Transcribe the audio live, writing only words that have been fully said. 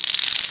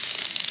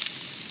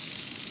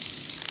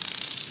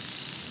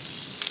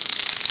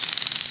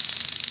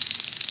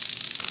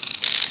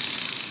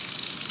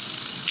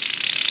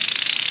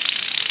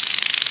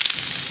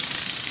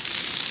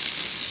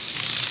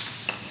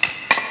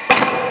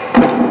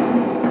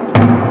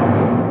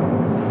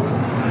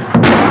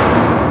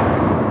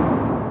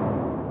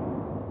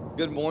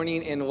Good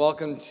morning and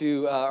welcome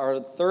to our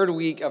third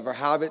week of our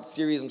Habit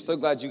series. I'm so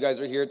glad you guys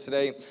are here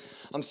today.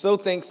 I'm so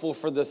thankful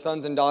for the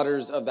sons and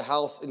daughters of the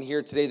house in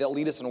here today that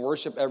lead us in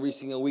worship every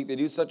single week. They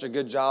do such a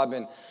good job,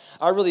 and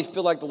I really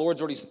feel like the Lord's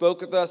already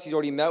spoke with us. He's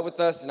already met with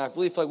us, and I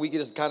really feel like we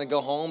could just kind of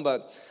go home, but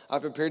I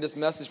prepared this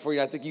message for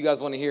you. I think you guys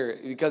want to hear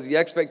it because the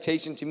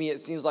expectation to me, it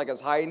seems like it's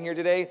high in here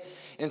today.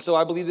 And so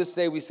I believe this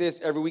today, we say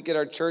this every week at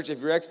our church. If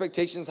your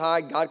expectation is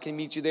high, God can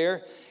meet you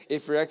there.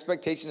 If your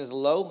expectation is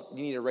low,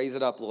 you need to raise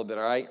it up a little bit,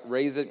 all right?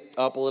 Raise it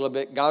up a little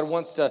bit. God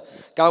wants to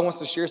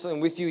share something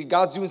with you.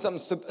 God's doing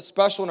something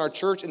special in our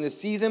church in this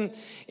season,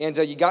 and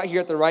you got here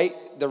at the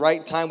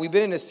right time. We've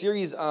been in a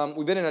series,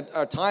 we've been in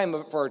a time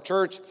for our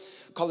church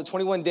called the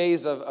 21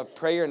 Days of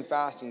Prayer and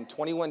Fasting,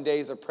 21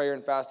 Days of Prayer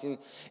and Fasting.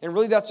 And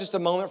really that's just a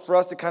moment for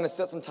us to kind of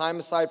set some time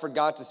aside for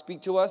God to speak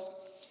to us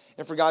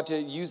and for God to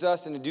use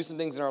us and to do some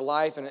things in our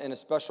life in a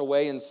special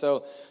way. And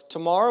so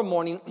tomorrow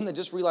morning,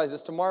 just realize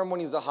this, tomorrow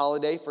morning is a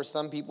holiday. For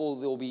some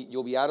people,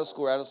 you'll be out of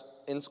school,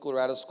 in school or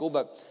out of school,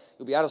 but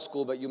you'll be out of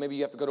school, but maybe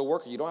you have to go to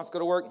work or you don't have to go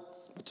to work.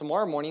 But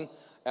tomorrow morning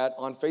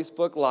on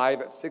Facebook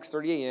Live at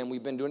 6:30 a.m.,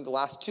 we've been doing it the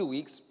last 2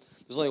 weeks.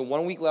 There's only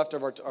 1 week left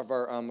of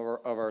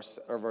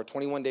our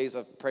 21 days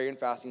of prayer and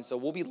fasting. So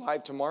we'll be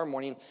live tomorrow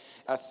morning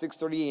at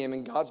 6:30 a.m.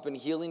 And God's been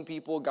healing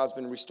people. God's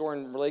been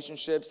restoring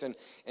relationships and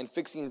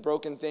fixing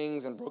broken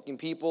things and broken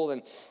people.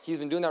 And He's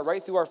been doing that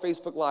right through our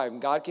Facebook Live.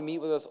 And God can meet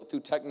with us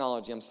through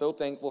technology. I'm so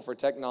thankful for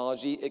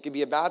technology. It could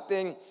be a bad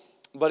thing,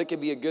 but it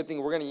could be a good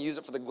thing. We're going to use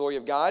it for the glory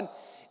of God.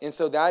 And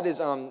so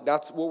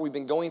that's what we've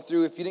been going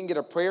through. If you didn't get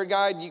a prayer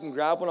guide, you can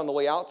grab one on the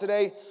way out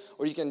today,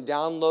 or you can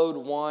download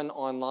one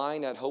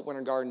online at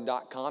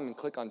hopewintergarden.com and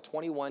click on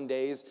 21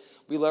 days.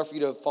 We'd love for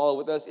you to follow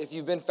with us. If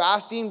you've been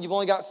fasting, you've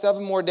only got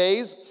 7 more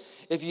days.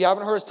 If you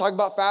haven't heard us talk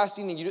about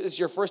fasting and it's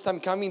your first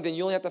time coming, then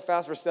you only have to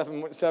fast for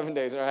 7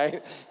 days, all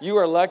right? You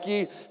are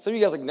lucky. Some of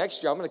you guys are like,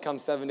 next year I'm going to come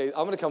 7 days.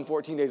 I'm going to come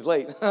 14 days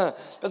late.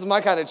 That's my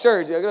kind of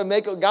church.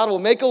 God will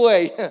make a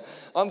way.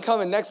 I'm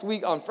coming next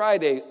week on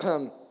Friday.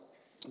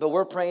 But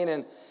we're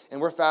praying and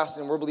we're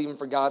fasting and we're believing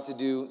for God to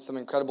do some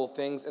incredible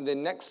things. And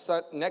then next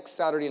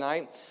Saturday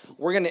night,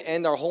 we're going to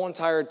end our whole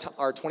entire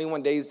our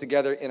 21 days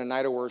together in a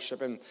night of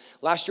worship. And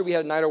last year we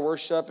had a night of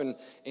worship, and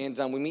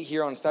we meet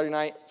here on Saturday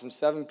night from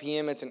 7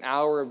 p.m. It's an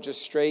hour of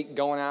just straight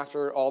going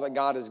after all that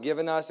God has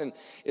given us, and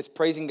it's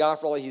praising God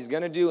for all that He's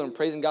going to do and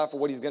praising God for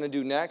what He's going to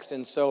do next.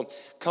 And so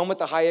come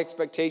with a high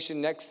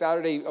expectation. Next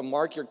Saturday,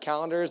 mark your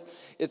calendars.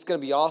 It's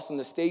going to be awesome.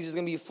 The stage is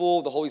going to be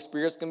full. The Holy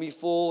Spirit's going to be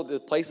full. The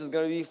place is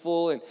going to be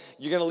full, and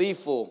you're going to leave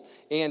full.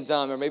 And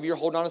or maybe you're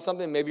holding on to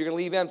something. Maybe you're going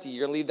to leave empty.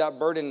 You're going to leave that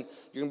burden.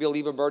 You're going to be able to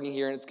leave a burden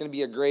here, and it's going to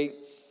be a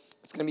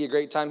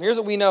great time. Here's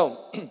what we know.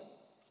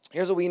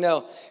 Here's what we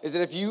know is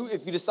that if you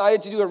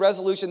decided to do a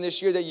resolution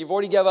this year that you've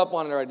already given up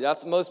on it already,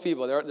 that's most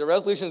people. The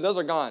resolutions, those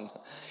are gone.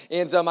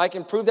 And I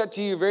can prove that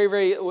to you very,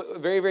 very,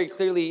 very, very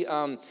clearly.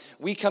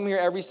 We come here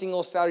every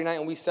single Saturday night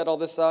and we set all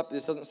this up.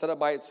 This doesn't set up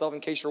by itself,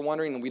 in case you're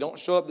wondering. And we don't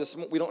show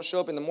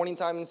up in the morning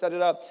time and set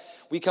it up.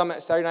 We come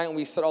at Saturday night and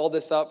we set all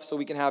this up so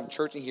we can have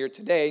church in here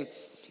today.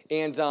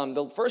 And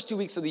the first 2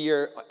 weeks of the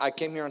year, I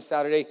came here on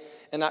Saturday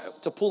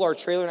to pull our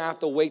trailer, and I have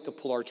to wait to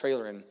pull our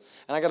trailer in.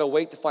 And I got to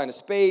wait to find a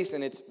space,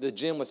 and the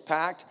gym was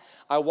packed.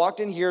 I walked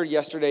in here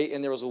yesterday,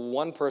 and there was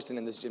one person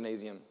in this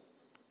gymnasium.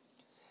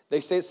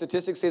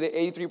 Statistics say that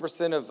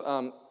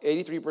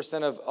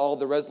 83% of all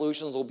the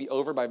resolutions will be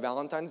over by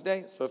Valentine's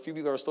Day. So a few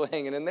people are still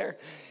hanging in there.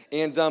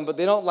 And but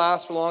they don't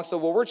last for long. So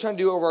what we're trying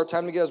to do over our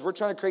time together is we're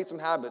trying to create some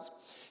habits.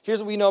 Here's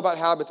what we know about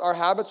habits. Our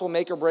habits will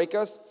make or break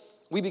us.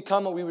 We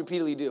become what we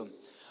repeatedly do.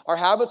 Our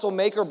habits will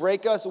make or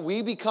break us.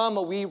 We become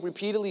what we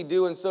repeatedly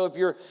do. And so if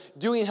you're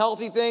doing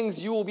healthy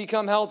things, you will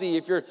become healthy.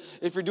 If you're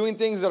doing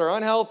things that are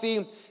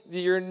unhealthy,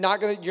 you're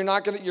going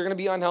to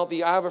be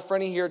unhealthy. I have a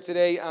friend in here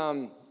today,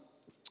 and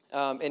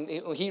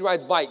he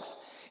rides bikes.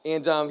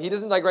 And he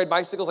doesn't like ride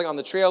bicycles like on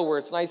the trail where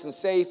it's nice and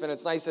safe, and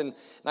it's nice and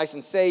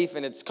safe,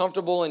 and it's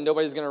comfortable, and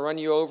nobody's going to run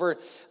you over.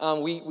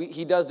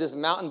 He does this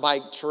mountain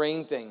bike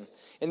terrain thing.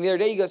 And the other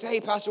day he goes, "Hey,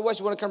 Pastor West,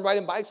 you want to come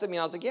riding bikes with me?"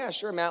 And I was like, "Yeah,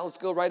 sure, Matt, let's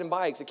go riding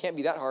bikes. It can't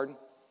be that hard."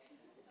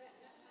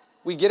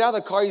 We get out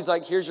of the car, he's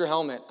like, "Here's your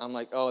helmet." I'm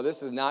like, "Oh,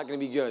 this is not going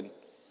to be good." I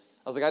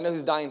was like, "I know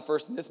who's dying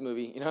first in this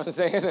movie." You know what I'm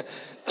saying?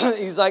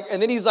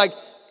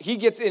 He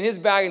gets in his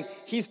bag and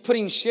he's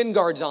putting shin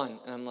guards on.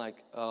 And I'm like,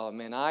 "Oh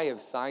man, I have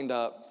signed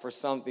up for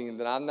something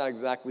that I'm not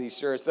exactly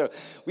sure." So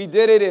we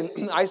did it,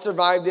 and I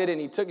survived it,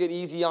 and he took it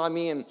easy on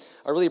me, and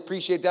I really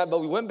appreciate that.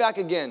 But we went back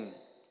again,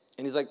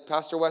 and he's like,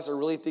 "Pastor West, I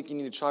really think you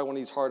need to try one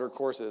of these harder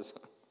courses."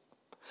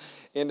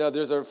 And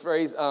there's a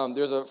phrase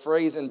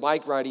in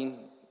bike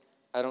riding.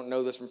 I don't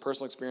know this from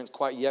personal experience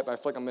quite yet, but I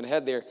feel like I'm going to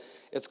head there.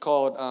 It's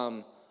called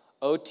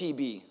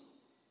OTB.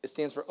 It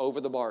stands for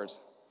over the bars.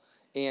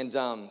 And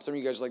some of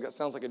you guys are like, "That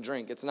sounds like a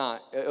drink." It's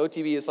not.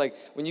 OTB is like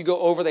when you go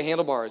over the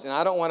handlebars. And I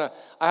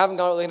haven't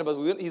gone over the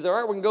handlebars. He's like,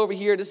 "All right, we can go over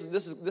here. This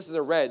is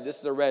a red. This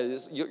is a red.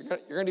 You're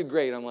going to do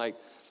great." I'm like,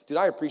 "Dude,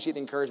 I appreciate the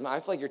encouragement.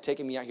 I feel like you're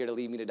taking me out here to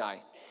leave me to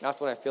die."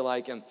 That's what I feel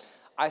like. And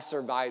I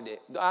survived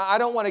it. I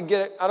don't want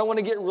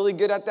to get really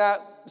good at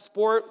that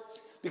sport,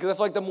 Because I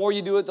feel like the more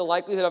you do it, the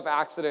likelihood of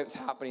accidents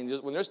happening.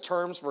 When there's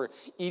terms for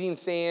eating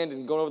sand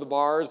and going over the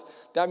bars,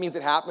 that means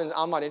it happens.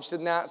 I'm not interested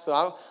in that.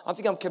 So I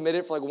think I'm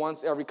committed for like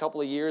once every couple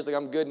of years. Like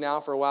I'm good now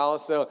for a while.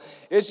 So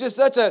it's just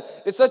such a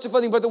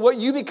fun thing. But what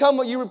you become,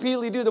 what you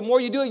repeatedly do, the more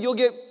you do it, you'll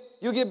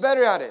get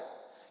better at it.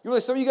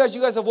 Some of you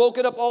guys have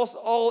woken up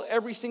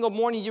every single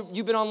morning.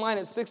 You've been online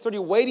at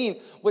 6:30 waiting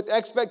with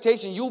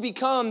expectation. You'll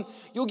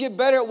get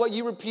better at what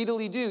you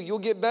repeatedly do. You'll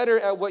get better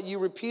at what you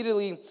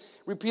repeatedly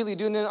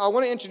do. And then I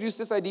want to introduce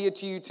this idea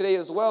to you today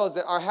as well, is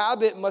that our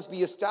habit must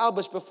be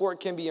established before it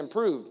can be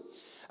improved.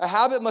 A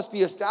habit must be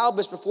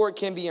established before it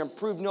can be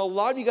improved. A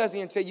lot of you guys are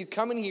going to say, you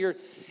come in here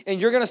and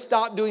you're going to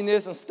stop doing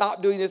this and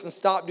stop doing this and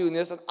stop doing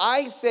this. And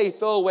I say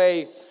throw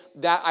away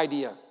that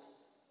idea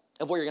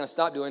of what you're going to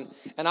stop doing.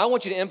 And I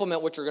want you to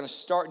implement what you're going to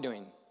start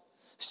doing.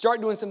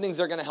 Start doing some things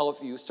that are going to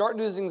help you. Start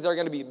doing things that are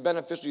going to be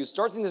beneficial to you.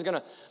 Start things that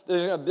are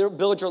going to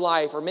build your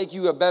life or make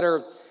you a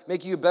better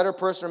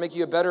person or make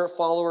you a better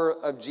follower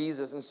of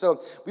Jesus. And so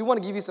we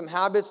want to give you some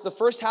habits. The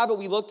first habit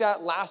we looked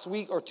at last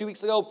week or 2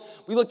 weeks ago,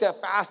 we looked at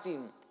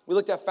fasting.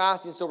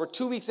 So we're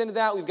 2 weeks into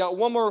that. We've got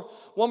one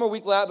more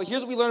week left. But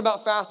here's what we learned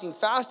about fasting.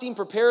 Fasting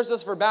prepares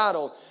us for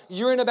battle.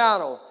 You're in a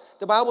battle.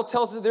 The Bible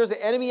tells us that there's an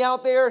enemy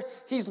out there.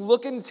 He's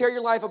looking to tear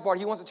your life apart.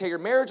 He wants to tear your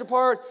marriage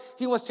apart.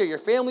 He wants to tear your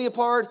family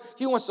apart.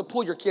 He wants to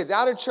pull your kids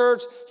out of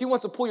church. He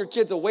wants to pull your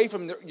kids away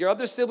from your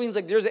other siblings.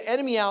 Like there's an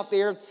enemy out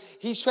there.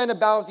 He's trying to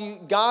battle with you.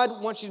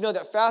 God wants you to know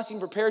that fasting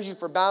prepares you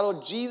for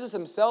battle. Jesus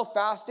himself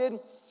fasted.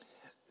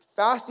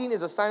 Fasting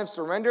is a sign of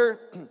surrender.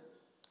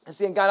 And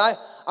saying, God,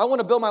 I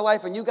want to build my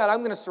life on you, God. I'm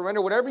going to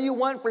surrender. Whatever you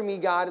want from me,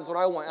 God, is what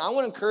I want. And I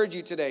want to encourage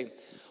you today.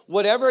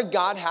 Whatever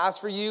God has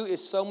for you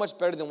is so much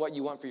better than what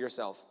you want for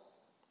yourself.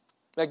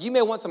 Like you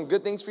may want some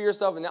good things for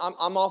yourself, and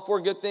I'm all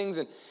for good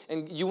things,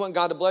 and you want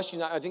God to bless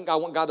you. And I think I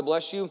want God to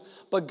bless you.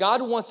 But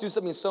God wants to do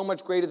something so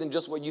much greater than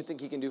just what you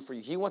think he can do for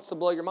you. He wants to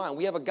blow your mind.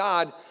 We have a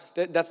God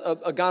that's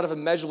a God of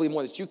immeasurably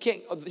more that you can't.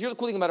 Here's the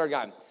cool thing about our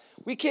God.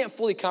 We can't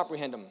fully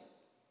comprehend him.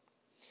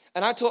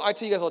 And I tell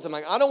you guys all the time,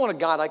 like, I don't want a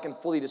God I can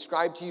fully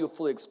describe to you,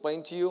 fully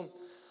explain to you.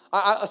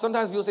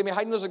 Sometimes people say, man, how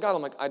do you know there's a God?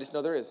 I'm like, I just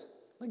know there is.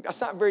 Like,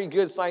 that's not very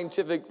good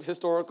scientific,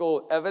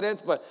 historical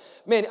evidence, but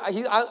man,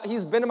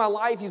 he's been in my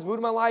life. He's moved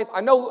in my life.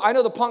 I know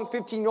the punk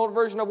 15-year-old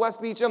version of Wes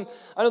Beecham.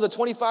 I know the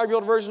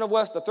 25-year-old version of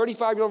Wes, the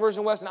 35-year-old version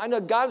of Wes, and I know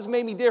God has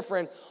made me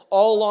different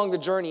all along the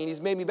journey, and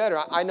he's made me better.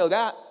 I know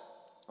that.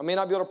 I may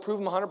not be able to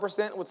prove him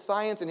 100% with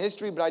science and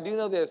history, but I do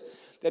know this,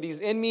 that he's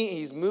in me,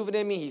 he's moving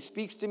in me, he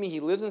speaks to me, he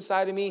lives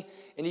inside of me,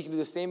 and he can do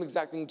the same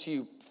exact thing to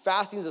you.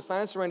 Fasting is a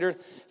sign of surrender.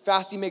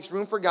 Fasting makes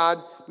room for God.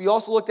 We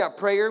also looked at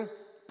prayer.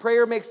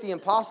 Prayer makes the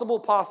impossible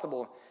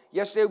possible.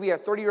 Yesterday, we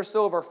had 30 or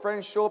so of our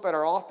friends show up at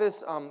our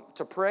office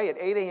to pray at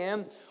 8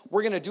 a.m.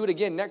 We're going to do it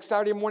again next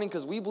Saturday morning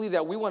because we believe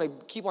that we want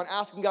to keep on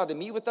asking God to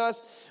meet with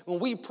us. When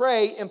we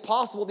pray,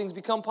 impossible things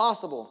become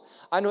possible.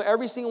 I know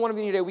every single one of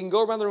you today, we can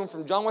go around the room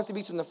from John Wesley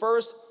Beecham the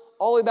first,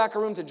 all the way back a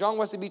room to John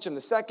Wesley Beecham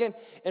the second,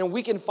 and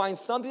we can find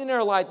something in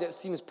our life that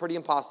seems pretty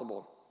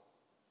impossible.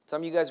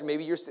 Some of you guys,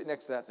 maybe you're sitting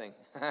next to that thing.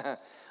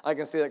 I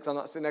can say that because I'm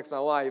not sitting next to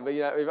my wife. But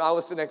if I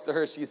was sitting next to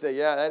her, she'd say,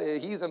 yeah,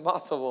 he's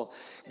impossible.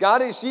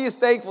 She is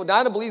thankful.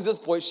 Dinah believes this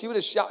point. She would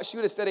have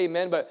said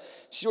amen, but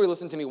she already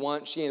listened to me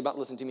once. She ain't about to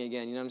listen to me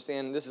again. You know what I'm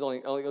saying? This is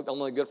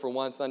only good for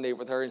one Sunday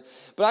with her.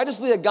 But I just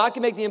believe that God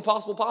can make the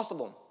impossible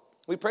possible.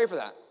 We pray for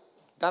that.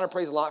 Dinah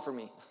prays a lot for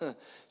me. I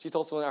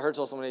heard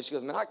someone, she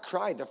goes, man, I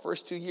cried the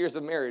first 2 years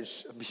of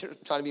marriage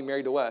trying to be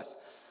married to Wes.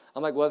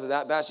 I'm like, was it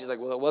that bad? She's like,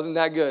 well, it wasn't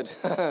that good.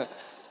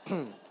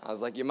 I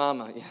was like, your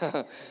mama.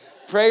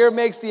 Prayer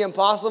makes the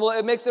impossible.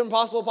 It makes the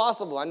impossible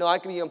possible. I know I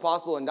can be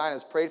impossible, and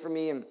Dinah's prayed for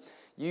me, and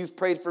you've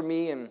prayed for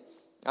me, and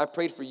I've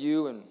prayed for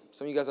you, and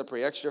some of you guys I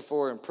pray extra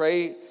for. And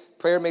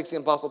prayer makes the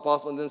impossible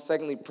possible. And then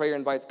secondly, prayer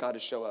invites God to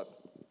show up.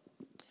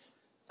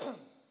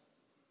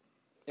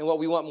 And what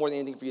we want more than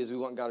anything for you is we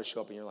want God to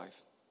show up in your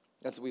life.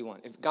 That's what we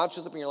want. If God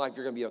shows up in your life,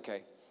 you're going to be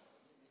okay.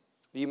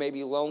 You may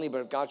be lonely,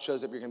 but if God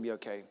shows up, you're going to be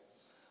okay.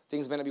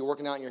 Things may not be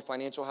working out in your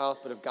financial house,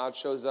 but if God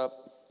shows up,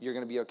 you're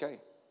going to be okay.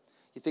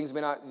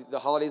 The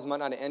holidays might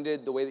not have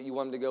ended the way that you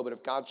want them to go, but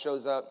if God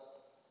shows up,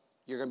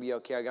 you're going to be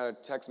okay. I got a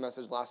text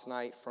message last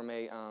night from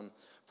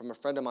a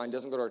friend of mine,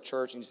 doesn't go to our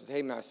church, and he says,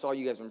 hey, man, I saw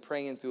you guys been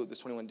praying through this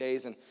 21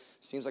 days, and it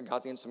seems like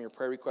God's answered some of your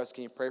prayer requests.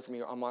 Can you pray for me?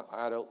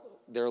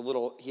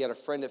 He had a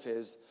friend of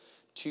his,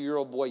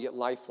 2-year-old boy, get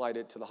life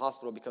flighted to the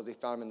hospital because they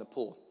found him in the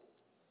pool.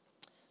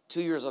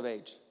 2 years of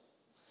age.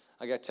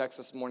 I got a text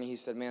this morning. He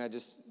said, man, it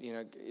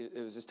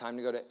was time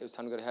to go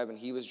to heaven.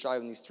 He was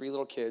driving these 3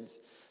 little kids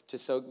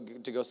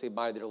to go say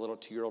bye to their little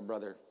 2-year-old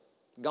brother.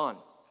 Gone.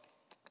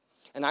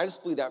 And I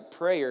just believe that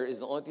prayer is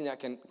the only thing that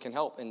can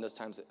help in those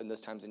times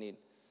of need.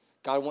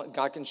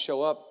 God can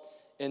show up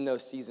in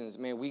those seasons.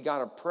 Man, we got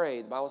to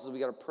pray. The Bible says we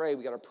got to pray,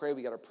 we got to pray,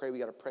 we got to pray, we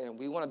got to pray. And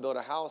we want to build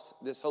a house,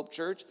 this Hope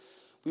Church.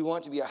 We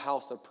want it to be a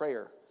house of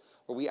prayer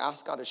where we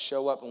ask God to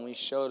show up, and when he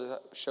shows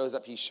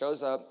up, he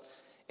shows up,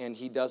 and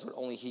he does what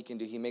only he can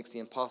do. He makes the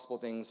impossible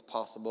things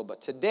possible.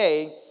 But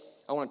today,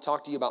 I want to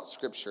talk to you about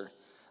Scripture.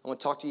 I want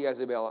to talk to you guys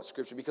today about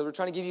Scripture because we're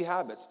trying to give you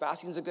habits.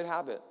 Fasting is a good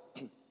habit.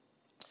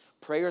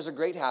 Prayer is a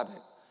great habit.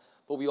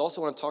 But we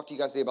also want to talk to you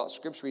guys today about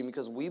scripture reading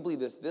because we believe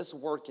this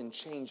word can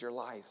change your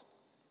life.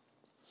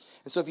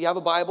 And so if you have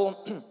a Bible,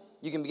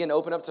 you can begin to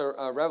open up to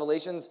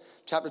Revelations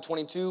chapter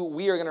 22.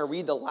 We're going to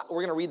read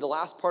the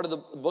last part of the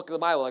book of the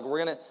Bible. Like we're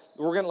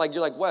gonna like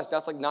you're like, Wes,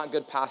 that's like not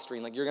good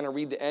pastoring. Like you're going to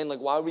read the end. Like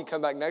why would we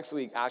come back next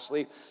week?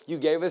 Ashley, you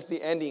gave us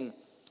the ending.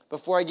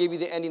 Before I give you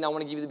the ending, I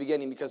want to give you the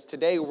beginning because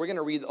today we're going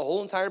to read the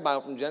whole entire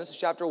Bible from Genesis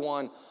chapter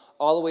 1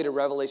 all the way to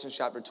Revelation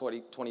chapter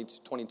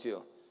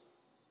 22.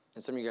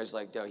 And some of you guys are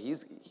like, yo,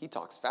 he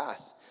talks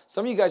fast.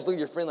 Some of you guys look at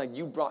your friend like,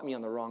 you brought me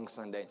on the wrong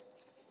Sunday.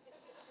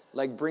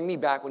 Like, bring me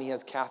back when he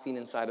has caffeine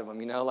inside of him,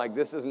 you know? Like,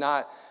 this is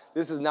not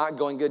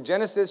going good.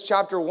 Genesis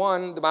chapter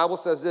 1, the Bible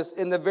says this,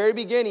 in the very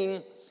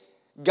beginning,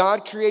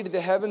 God created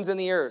the heavens and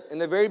the earth. In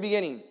the very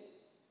beginning.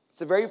 It's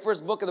the very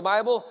first book of the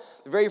Bible,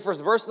 the very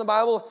first verse in the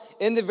Bible.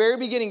 In the very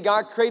beginning,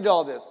 God created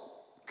all this.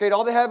 Created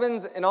all the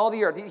heavens and all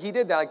the earth. He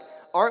did that. Like,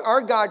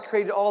 our God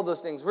created all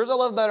those things. Here's what I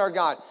love about our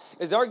God,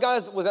 is our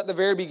God was at the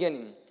very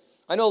beginning.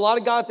 I know a lot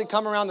of gods that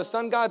come around. The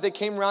sun gods, they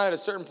came around at a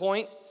certain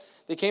point.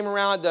 They came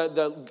around,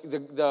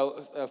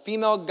 the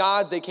female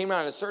gods, they came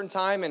around at a certain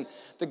time. And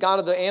the God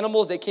of the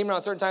animals, they came around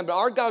at a certain time. But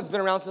our God has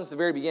been around since the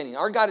very beginning.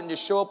 Our God didn't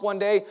just show up one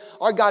day.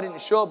 Our God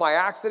didn't show up by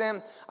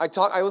accident.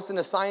 I listen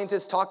to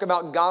scientists talk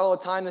about God all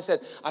the time. They said,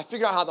 I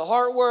figured out how the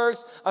heart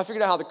works. I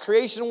figured out how the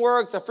creation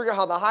works. I figured out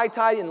how the high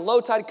tide and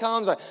low tide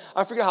comes. I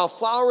figured out how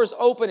flowers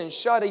open and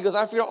shut. He goes,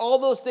 I figured out all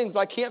those things,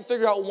 but I can't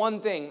figure out one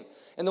thing.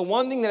 And the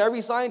one thing that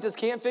every scientist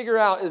can't figure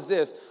out is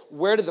this: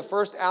 where did the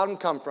first Adam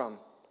come from?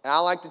 And I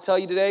like to tell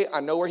you today,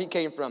 I know where he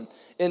came from.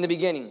 In the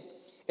beginning.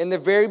 In the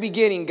very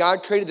beginning,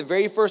 God created the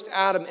very first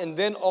Adam, and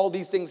then all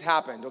these things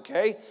happened,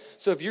 okay?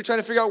 So if you're trying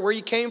to figure out where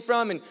you came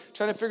from and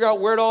trying to figure out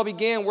where it all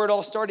began, where it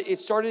all started, it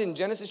started in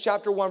Genesis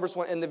chapter 1, verse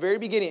 1. In the very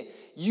beginning,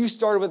 you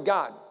started with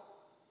God.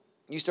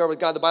 You started with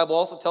God. The Bible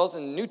also tells us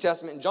in the New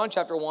Testament, in John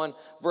chapter 1,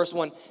 verse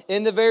 1,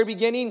 in the very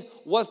beginning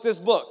was this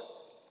book.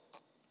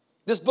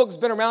 This book's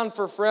been around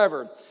for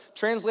forever.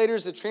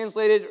 Translators that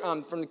translated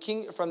from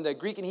the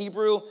Greek and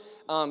Hebrew,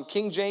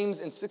 King James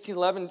in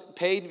 1611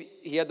 paid.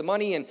 He had the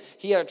money and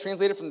he had it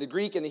translated from the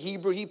Greek and the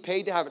Hebrew. He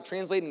paid to have it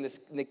translated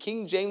in the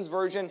King James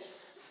version,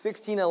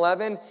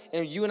 1611.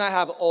 And you and I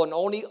have an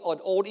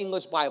old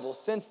English Bible.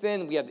 Since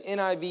then, we have the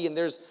NIV, and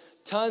there's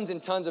tons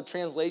and tons of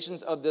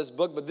translations of this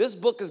book. But this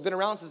book has been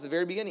around since the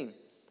very beginning.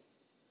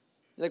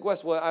 You're like,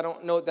 Wes, well, I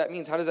don't know what that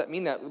means. How does that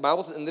mean that? The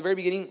Bible says in the very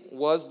beginning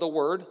was the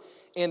Word.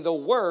 And the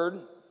Word,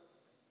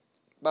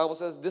 the Bible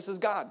says, this is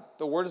God.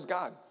 The Word is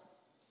God.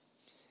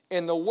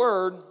 And the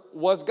Word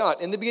was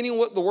God. In the beginning,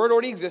 the Word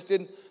already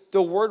existed.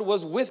 The Word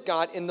was with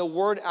God, and the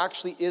Word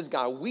actually is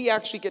God. We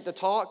actually get to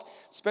talk,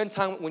 spend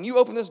time. When you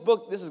open this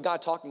book, this is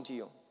God talking to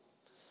you.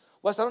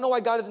 Wes, I don't know why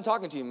God isn't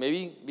talking to you.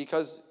 Maybe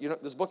because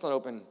this book's not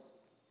open.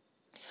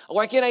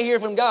 Why can't I hear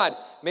from God?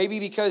 Maybe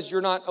because you're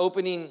not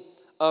opening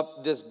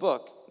up this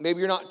book. Maybe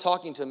you're not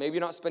talking to Him. Maybe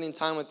you're not spending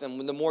time with Him.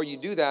 When the more you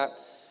do that,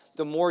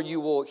 the more you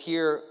will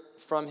hear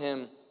from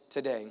Him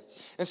today.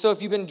 And so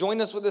if you've been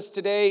joining us with us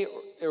today,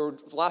 or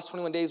the last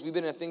 21 days, we've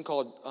been using a thing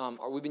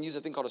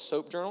called a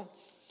SOAP journal.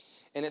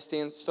 And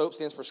SOAP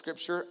stands for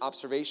Scripture,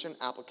 Observation,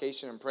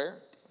 Application, and Prayer.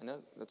 I know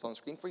that's on the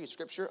screen for you.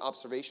 Scripture,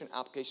 Observation,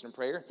 Application, and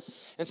Prayer.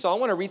 And so I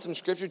want to read some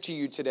Scripture to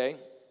you today.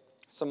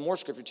 Some more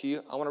Scripture to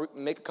you. I want to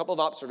make a couple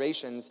of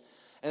observations.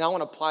 And I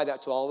want to apply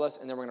that to all of us.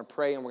 And then we're going to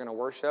pray and we're going to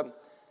worship.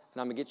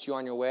 And I'm going to get you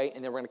on your way.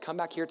 And then we're going to come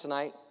back here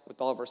tonight with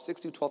all of our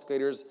 6th through 12th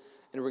graders.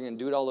 And we're going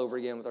to do it all over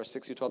again with our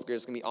 6th through 12th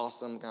graders. It's going to be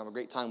awesome. We're going to have a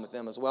great time with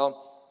them as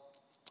well.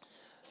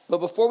 But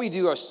before we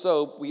do our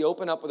SOAP, we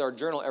open up with our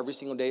journal every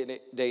single day, and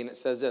it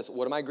says this: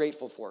 what am I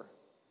grateful for?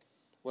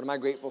 What am I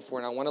grateful for?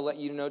 And I want to let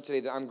you know today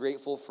that I'm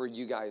grateful for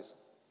you guys.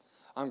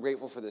 I'm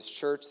grateful for this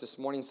church. This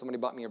morning, somebody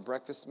bought me a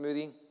breakfast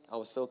smoothie. I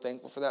was so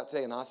thankful for that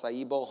today, an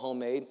acai bowl,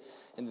 homemade.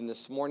 And then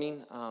this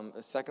morning,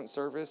 a second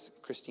service,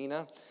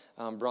 Christina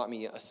brought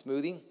me a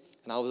smoothie.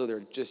 And I was over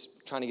there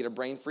just trying to get a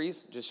brain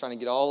freeze, just trying to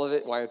get all of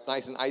it while it's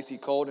nice and icy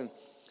cold. And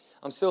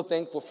I'm so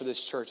thankful for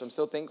this church. I'm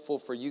so thankful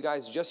for you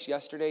guys. Just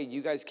yesterday,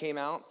 you guys came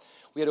out.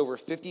 We had over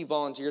 50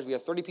 volunteers. We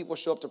had 30 people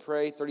show up to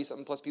pray,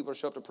 30-something plus people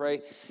show up to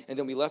pray. And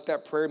then we left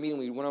that prayer meeting.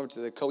 We went over to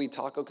the Koei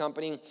Taco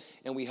Company,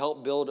 and we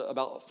helped build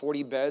about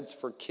 40 beds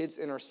for kids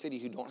in our city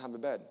who don't have a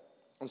bed.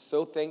 I'm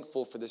so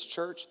thankful for this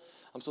church.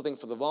 I'm so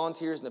thankful for the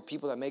volunteers and the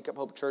people that make up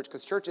Hope Church,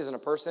 because church isn't a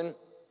person.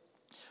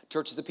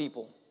 Church is the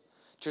people.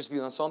 Church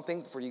people. So I'm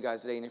thankful for you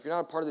guys today. And if you're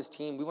not a part of this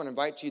team, we want to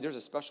invite you. There's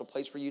a special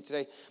place for you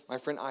today. My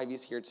friend Ivy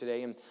is here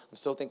today, and I'm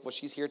so thankful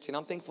she's here today. And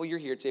I'm thankful you're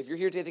here today. If you're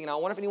here today thinking, I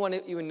wonder if anyone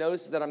even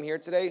notices that I'm here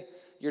today,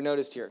 you're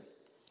noticed here.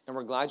 And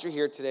we're glad you're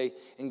here today,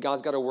 and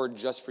God's got a word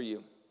just for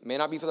you. It may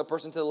not be for the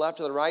person to the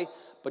left or the right,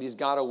 but He's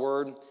got a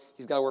word.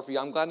 He's got a word for you.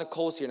 I'm glad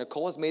Nicole's here.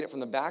 Nicole has made it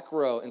from the back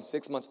row in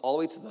 6 months all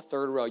the way to the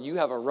third row. You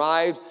have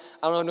arrived.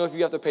 I don't know if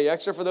you have to pay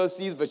extra for those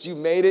seats, but you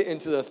made it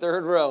into the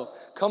third row.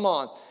 Come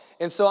on.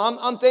 And so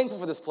I'm thankful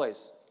for this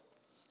place.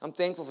 I'm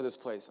thankful for this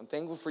place. I'm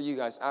thankful for you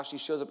guys. Ashley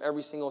shows up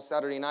every single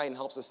Saturday night and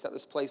helps us set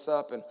this place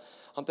up. And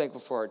I'm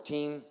thankful for our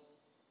team.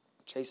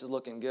 Chase is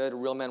looking good.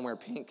 Real men wear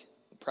pink.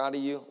 I'm proud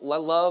of you.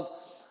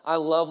 I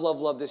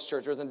love this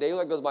church. There's a day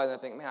that goes by and I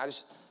think, man, I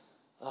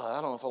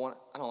don't know if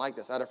I don't like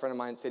this. I had a friend of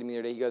mine say to me the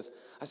other day,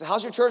 I said,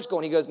 how's your church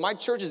going? He goes, my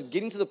church is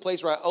getting to the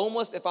place where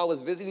if I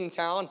was visiting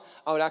town,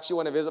 I would actually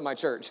want to visit my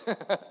church.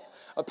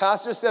 A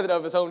pastor said that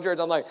of his home church.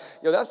 I'm like,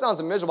 that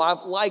sounds miserable.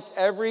 I've liked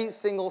every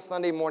single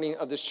Sunday morning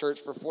of this church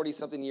for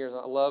 40-something years.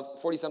 I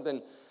love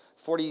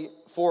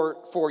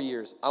 44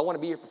 years. I want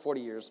to be here for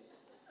 40 years.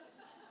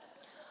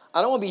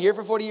 I don't want to be here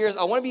for 40 years.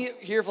 I want to be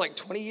here for like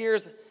 20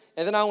 years,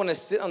 and then I want to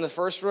sit on the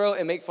first row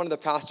and make fun of the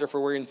pastor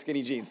for wearing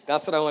skinny jeans.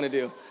 That's what I want to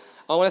do.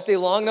 I want to stay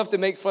long enough to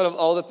make fun of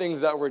all the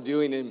things that we're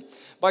doing. And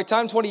by the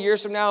time 20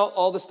 years from now,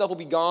 all this stuff will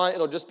be gone.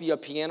 It'll just be a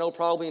piano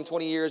probably in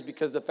 20 years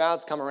because the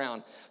fads come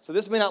around. So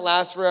this may not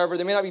last forever.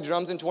 There may not be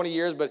drums in 20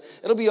 years, but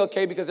it'll be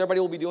okay because everybody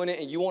will be doing it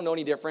and you won't know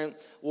any different.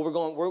 We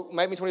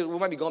might be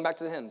going back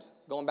to the hymns,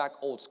 going back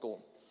old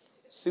school.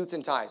 Suits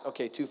and ties.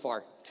 Okay, too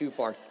far.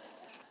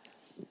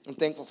 I'm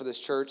thankful for this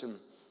church, and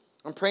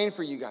I'm praying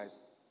for you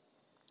guys.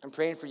 I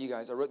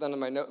wrote down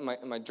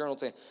in my journal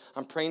today,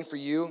 I'm praying for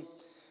you.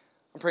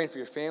 I'm praying for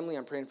your family.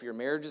 I'm praying for your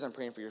marriages. I'm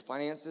praying for your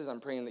finances. I'm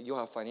praying that you'll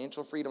have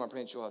financial freedom. I'm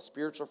praying that you'll have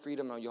spiritual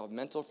freedom. You'll have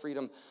mental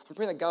freedom. I'm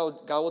praying that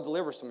God will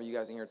deliver some of you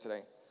guys in here today.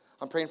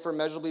 I'm praying for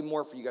immeasurably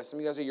more for you guys. Some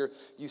of you guys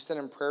you send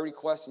in prayer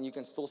requests, and you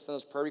can still send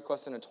those prayer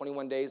requests in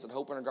 21 days at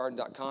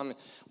hopewintergarden.com.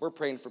 We're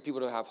praying for people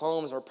to have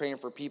homes. We're praying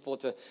for people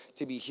to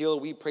be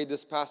healed. We prayed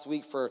this past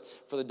week for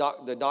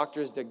the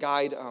doctors that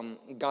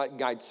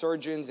guide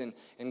surgeons, and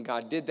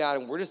God did that.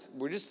 And we're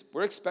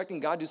expecting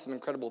God to do some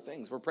incredible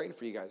things. We're praying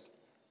for you guys.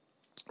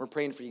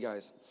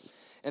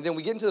 And then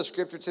we get into the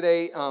scripture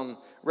today,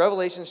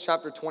 Revelation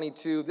chapter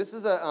 22. This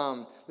is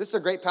a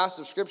great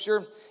passage of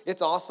scripture.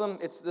 It's awesome.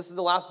 This is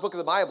the last book of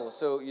the Bible.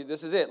 So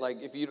this is it. Like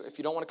if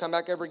you don't want to come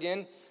back ever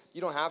again, you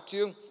don't have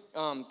to,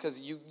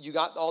 because you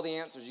got all the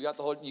answers.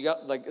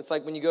 It's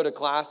like when you go to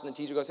class and the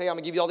teacher goes, hey, I'm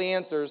gonna give you all the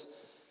answers.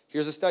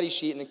 Here's a study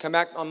sheet, and then come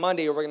back on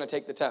Monday or we're gonna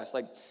take the test.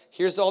 Like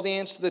here's all the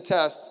answers to the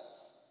test.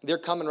 They're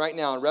coming right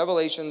now. In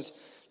Revelations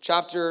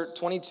chapter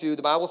 22,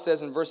 the Bible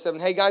says in verse 7,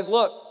 hey guys,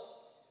 look.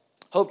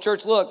 Hope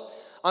Church, look,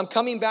 I'm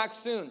coming back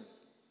soon.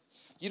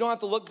 You don't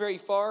have to look very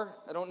far.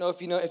 I don't know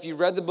if you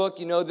read the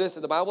book, you know this.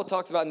 The Bible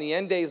talks about in the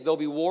end days, there'll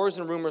be wars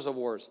and rumors of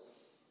wars.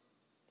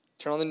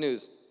 Turn on the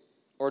news,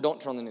 or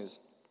don't turn on the news.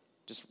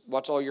 Just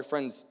watch all your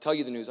friends tell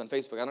you the news on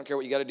Facebook. I don't care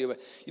what you got to do, but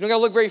you don't got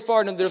to look very far.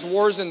 And there's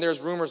wars and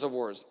there's rumors of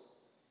wars.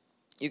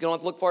 You don't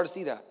have to look far to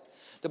see that.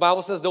 The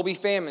Bible says there'll be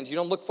famines. You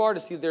don't look far to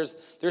see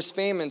there's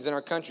famines in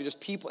our country. There's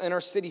people in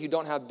our city who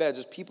don't have beds.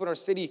 There's people in our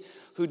city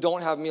who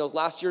don't have meals.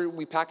 Last year,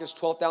 we packaged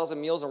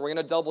 12,000 meals, and we're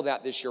going to double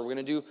that this year. We're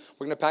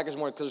going to package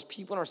more because there's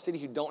people in our city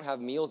who don't have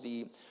meals to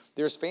eat.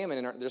 There's famine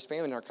in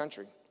our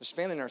country. There's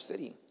famine in our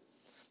city.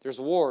 There's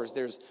wars.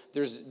 There's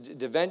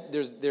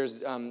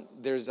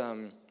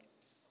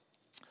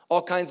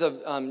all kinds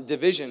of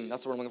division.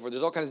 That's what I'm looking for.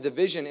 There's all kinds of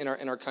division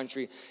in our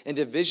country and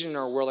division in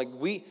our world. Like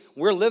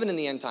we're living in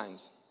the end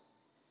times.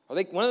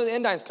 One of the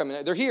end times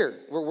coming. They're here.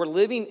 We're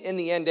living in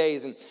the end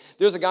days. And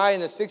there's a guy in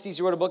the 60s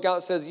who wrote a book out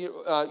that says,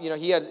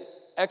 he had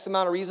X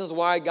amount of reasons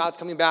why God's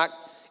coming back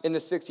in the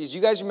 60s.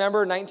 You guys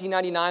remember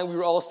 1999? We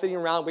were all sitting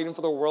around waiting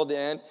for the world to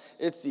end.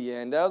 It's the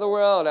end of the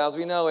world as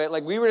we know it.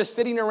 Like we were just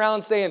sitting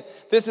around saying,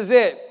 this is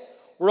it.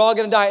 We're all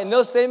going to die. And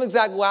those same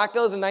exact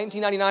wackos in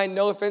 1999,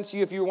 no offense to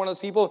you if you were one of those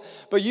people,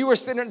 but they were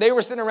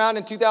sitting around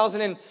in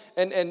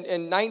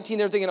 2019.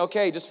 They're thinking,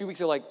 okay, just a few weeks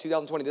ago, like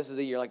 2020, this is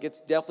the year. Like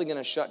it's definitely going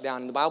to shut down.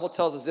 And the Bible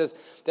tells us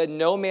this, that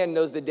no man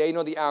knows the day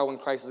nor the hour when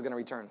Christ is going to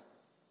return.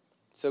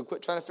 So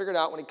quit trying to figure it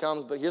out when it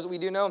comes. But here's what we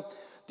do know.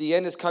 The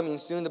end is coming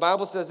soon. The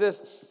Bible says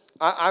this,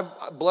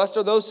 blessed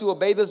are those who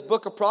obey this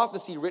book of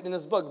prophecy written in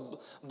this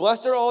book.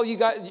 Blessed are all you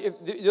guys,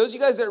 those of you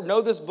guys that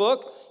know this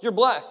book, you're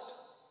blessed.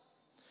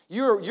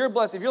 You're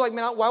blessed. If you're like,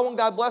 man, why won't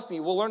God bless me?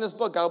 We'll learn this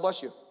book. God will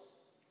bless you.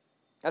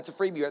 That's a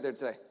freebie right there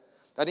today.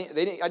 I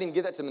didn't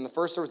give that to them in the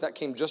first service. That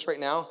came just right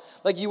now.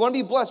 Like, you want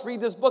to be blessed,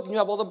 read this book, and you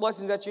have all the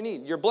blessings that you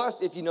need. You're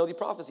blessed if you know the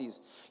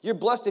prophecies. You're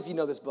blessed if you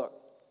know this book.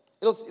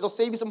 It'll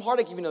save you some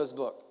heartache if you know this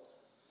book.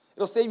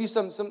 It'll save you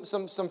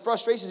some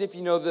frustrations if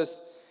you know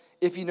this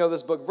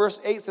book.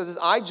 Verse 8 says,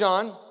 I,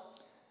 John,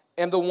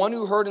 am the one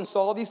who heard and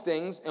saw these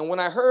things. And when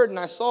I heard and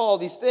I saw all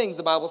these things,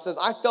 the Bible says,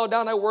 I fell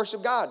down and I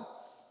worshiped God.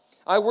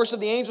 I worship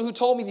the angel who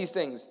told me these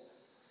things.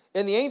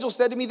 And the angel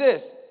said to me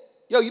this,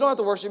 you don't have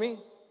to worship me.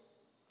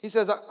 He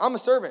says, I'm a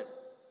servant.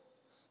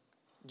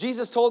 The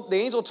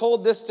angel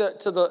told this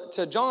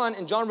to John,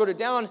 and John wrote it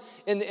down,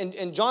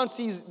 and John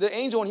sees the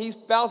angel, and he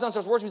bows down and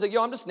starts worshiping. He's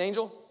like, I'm just an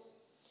angel.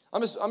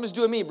 I'm just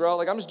doing me, bro.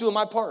 Like, I'm just doing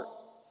my part.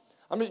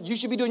 You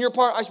should be doing your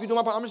part. I should be doing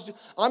my part.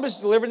 I'm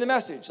just delivering the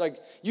message. Like,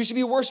 you should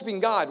be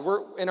worshiping God.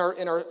 We're in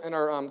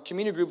our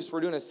community groups.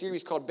 We're doing a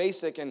series called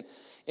Basic, and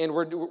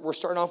we're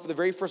starting off with the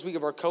very first week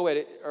of our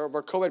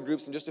co-ed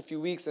groups in just a few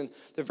weeks. And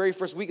the very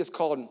first week is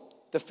called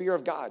the fear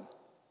of God.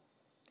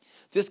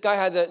 This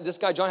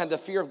guy John had the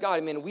fear of God.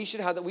 I mean, we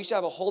should have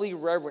a holy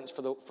reverence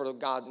for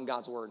God and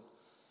God's word.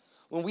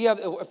 When we have,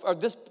 if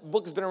this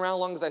book has been around as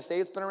long as I say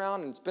it's been around,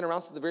 and it's been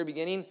around since the very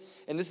beginning,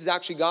 and this is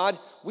actually God,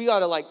 we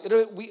gotta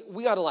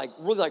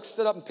really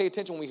sit up and pay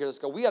attention when we hear this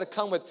go. We gotta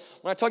come with,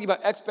 when I talk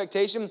about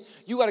expectation,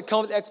 you gotta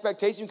come with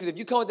expectation, because if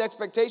you come with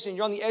expectation,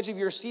 you're on the edge of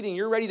your seat and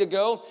you're ready to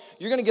go,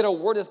 you're gonna get a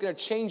word that's gonna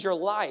change your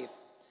life.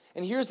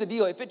 And here's the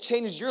deal. If it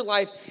changes your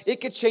life, it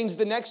could change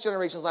the next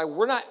generation's life.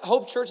 We're not,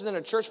 Hope Church isn't a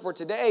church for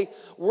today.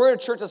 We're a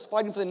church that's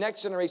fighting for the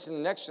next generation, the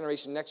next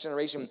generation, next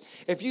generation.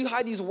 If you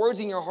hide these words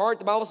in your heart,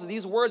 the Bible says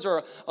these words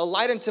are a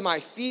light unto my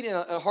feet and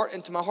a heart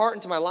into my heart,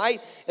 into my light.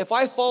 If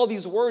I follow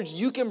these words,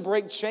 you can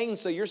break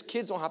chains so your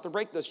kids don't have to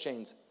break those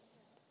chains.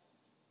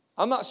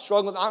 I'm not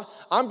struggling.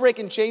 I'm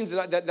breaking chains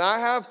that I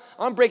have.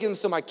 I'm breaking them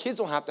so my kids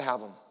don't have to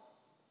have them.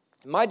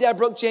 My dad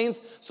broke chains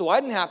so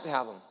I didn't have to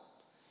have them.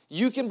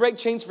 You can break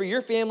chains for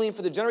your family and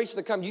for the generations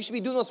to come. You should be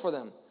doing those for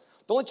them.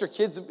 Don't let your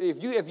kids,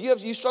 if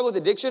you struggle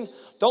with addiction,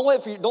 don't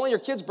let your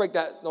kids break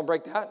that. Don't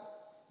break that.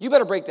 You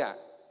better break that.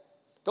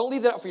 Don't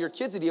leave that for your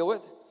kids to deal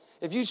with.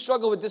 If you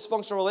struggle with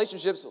dysfunctional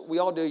relationships, we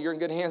all do, you're in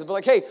good hands. But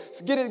like, hey,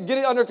 get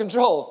it under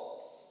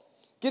control.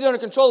 Get it under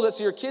control of it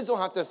so your kids don't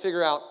have to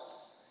figure out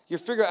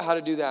how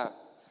to do that.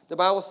 The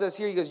Bible says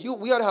here, he goes,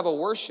 we ought to have a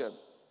worship.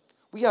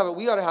 We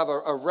ought to have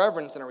a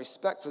reverence and a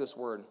respect for this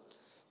word.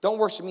 Don't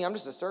worship me, I'm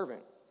just a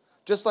servant.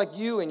 Just like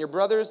you and your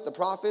brothers, the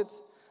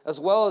prophets, as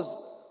well as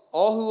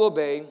all who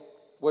obey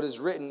what is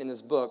written in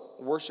this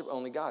book, worship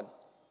only God.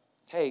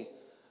 Hey,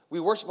 we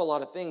worship a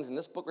lot of things, and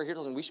this book right here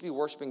tells me we should be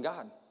worshiping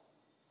God.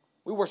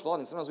 We worship a lot of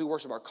things. Sometimes we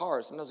worship our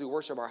cars. Sometimes we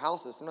worship our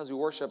houses. Sometimes we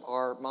worship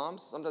our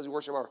moms. Sometimes we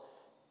worship our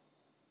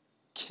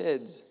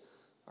kids.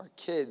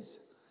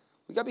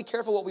 We got to be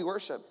careful what we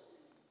worship.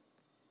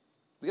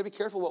 We got to be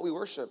careful what we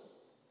worship.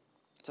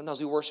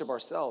 Sometimes we worship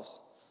ourselves.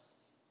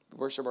 We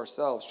worship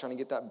ourselves, trying to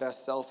get that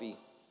best selfie.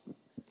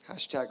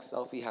 Hashtag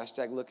selfie,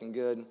 hashtag looking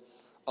good,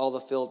 all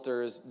the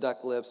filters,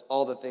 duck lips,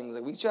 all the things.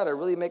 Like we try to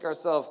really make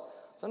ourselves,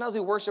 sometimes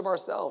we worship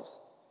ourselves.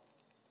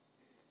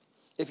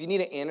 If you need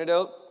an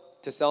antidote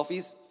to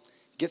selfies,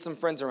 get some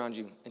friends around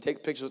you and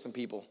take pictures with some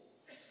people.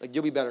 Like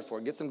you'll be better for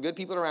it. Get some good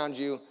people around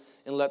you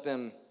and let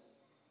them.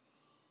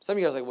 Some of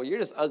you guys are like, well, you're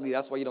just ugly.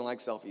 That's why you don't like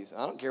selfies.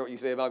 I don't care what you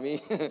say about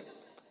me.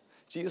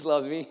 Jesus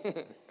loves me.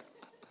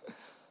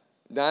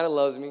 Dinah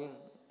loves me.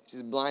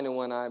 She's blind in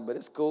one eye, but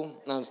it's cool.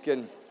 No, I'm just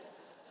kidding.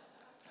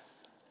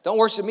 Don't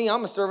worship me.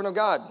 I'm a servant of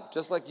God,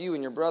 just like you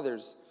and your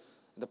brothers,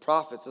 the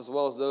prophets, as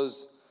well as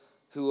those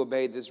who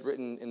obeyed this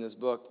written in this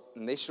book.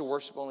 And they should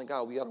worship only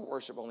God. We ought to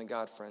worship only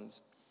God,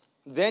 friends.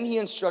 Then he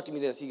instructed me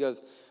this. He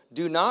goes,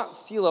 do not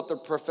seal up the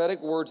prophetic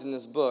words in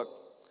this book,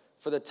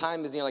 for the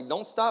time is near. Like,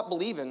 don't stop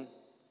believing.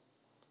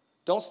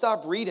 Don't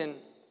stop reading.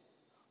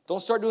 Don't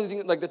start doing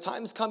anything. Like, the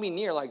time's coming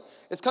near. Like,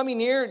 it's coming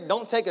near.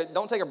 Don't take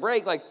a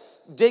break. Like,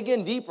 dig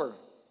in deeper.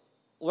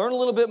 Learn a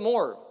little bit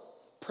more.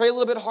 Pray a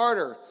little bit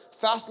harder.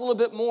 Fast a little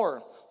bit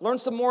more. Learn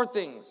some more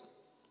things.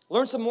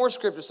 Learn some more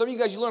scripture. Some of you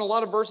guys, you learn a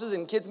lot of verses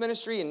in kids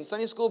ministry and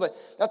Sunday school, but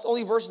that's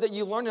only verses that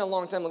you learned in a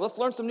long time. Like, let's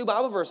learn some new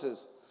Bible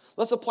verses.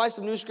 Let's apply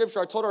some new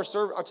scripture. I told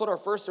our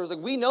first service, like,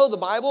 we know the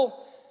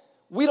Bible.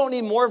 We don't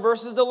need more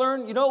verses to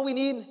learn. You know what we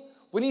need?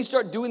 We need to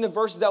start doing the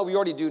verses that we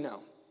already do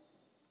know.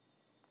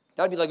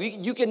 That would be like,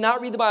 you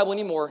cannot read the Bible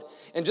anymore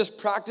and just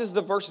practice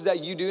the verses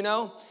that you do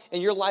know,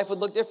 and your life would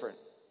look different,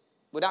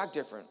 would act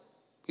different.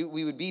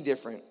 We would be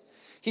different.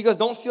 He goes,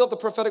 don't seal up the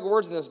prophetic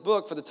words in this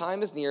book, for the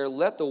time is near.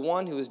 Let the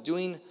one who is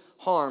doing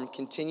harm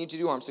continue to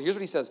do harm. So here's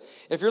what he says.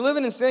 If you're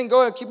living in sin,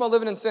 go ahead, keep on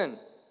living in sin.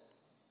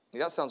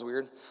 That sounds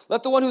weird.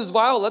 Let the one who's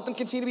vile, let them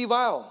continue to be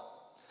vile.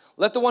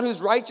 Let the one who's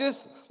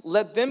righteous,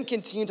 let them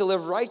continue to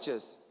live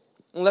righteous.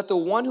 And let the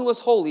one who is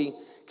holy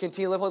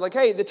continue to live holy. Like,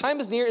 hey, the time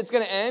is near, it's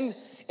going to end.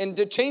 And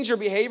to change your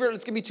behavior,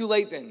 it's going to be too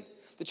late then.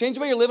 To change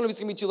the way you're living, it's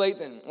going to be too late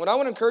then. What I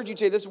want to encourage you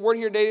today, this word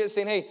here today is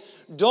saying, hey,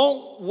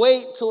 don't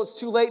wait till it's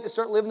too late to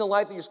start living the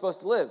life that you're supposed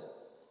to live.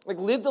 Like,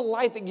 live the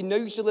life that you know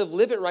you should live.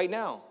 Live it right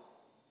now.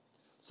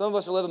 Some of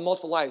us are living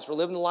multiple lives. We're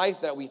living the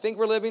life that we think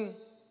we're living.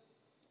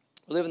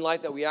 We're living the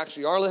life that we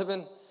actually are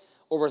living.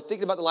 Or we're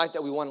thinking about the life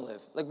that we want to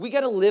live. Like, we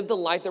got to live the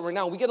life that we're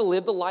now. We got to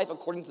live the life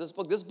according to this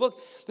book. This book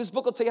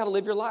will tell you how to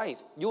live your life.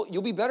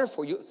 You'll be better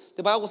for you.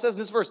 The Bible says in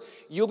this verse,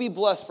 you'll be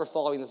blessed for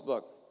following this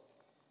book.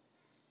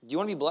 Do you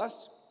want to be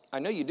blessed? I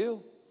know you do.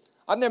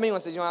 I've never met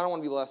anyone say, I don't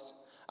want to be blessed.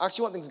 I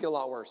actually want things to get a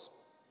lot worse.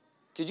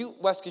 Could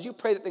you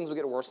pray that things will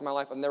get worse in my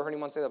life? I've never heard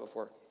anyone say that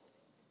before.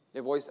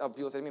 People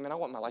say to me, man, I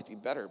want my life to be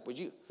better. Could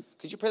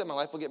you pray that my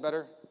life will get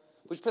better?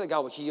 Would you pray that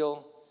God will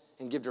heal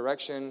and give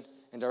direction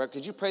and direct?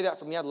 Could you pray that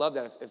for me? I'd love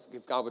that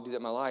if God would do that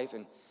in my life.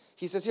 And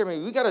he says here,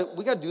 man, we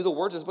gotta do the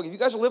words of this book. If you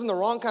guys are living the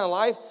wrong kind of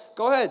life,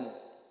 go ahead.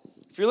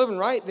 If you're living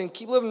right, then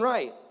keep living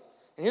right.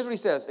 And here's what he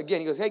says. Again,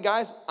 he goes, hey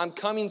guys, I'm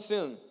coming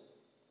soon.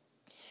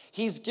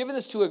 He's given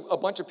this to a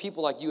bunch of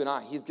people like you and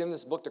I. He's given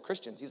this book to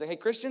Christians. He's like, hey,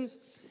 Christians,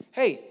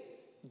 hey,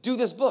 do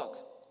this book.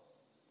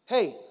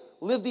 Hey,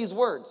 live these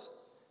words.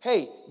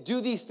 Hey,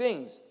 do these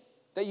things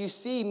that you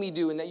see me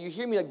do and that you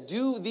hear me. Like,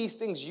 do these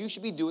things. You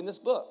should be doing this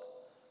book.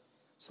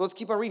 So let's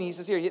keep on reading. He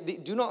says here,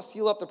 do not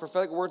seal up the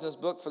prophetic words in this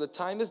book, for the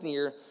time is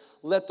near.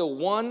 Let the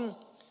one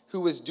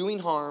who is doing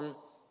harm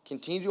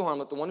continue to do harm.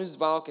 Let the one who's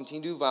vile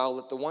continue to do vile.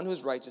 Let the one who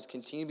is righteous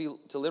continue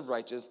to live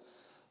righteous.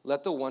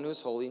 Let the one who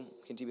is holy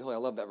continue to be holy. I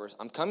love that verse.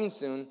 I'm coming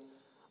soon.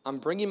 I'm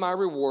bringing my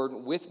reward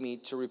with me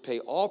to repay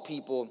all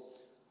people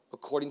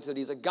according to their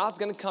deeds. Like God's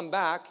going to come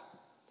back.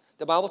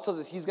 The Bible tells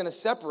us he's going to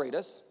separate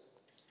us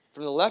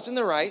from the left and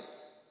the right,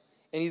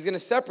 and he's going to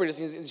separate us.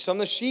 Some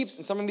of the sheep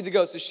and some of the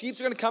goats. The sheep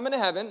are going to come into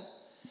heaven,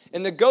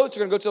 and the goats are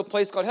going to go to a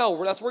place called hell.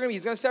 That's where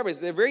he's going to separate us.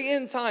 At the very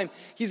end of time,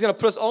 he's going to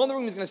put us all in the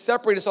room. He's going to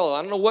separate us all.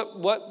 I don't know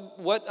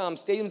what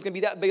stadium is going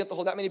to be that big to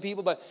hold that many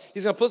people, but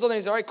he's going to put us all there.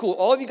 He's all right, cool.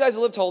 All of you guys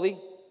that lived holy,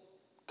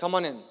 come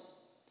on in.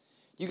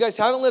 You guys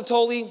haven't lived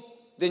holy,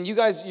 then you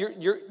guys,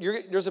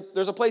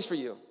 there's a place for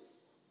you.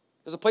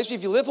 There's a place for you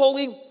if you live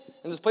holy, and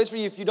there's a place for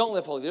you if you don't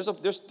live holy.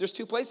 There's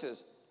two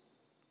places.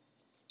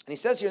 And he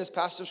says here in this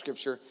passage of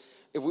Scripture,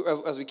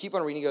 as we keep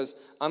on reading, he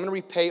goes, I'm going to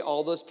repay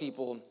all those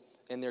people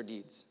in their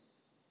deeds.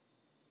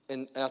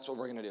 And that's what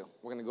we're going to do.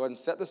 We're going to go ahead and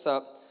set this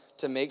up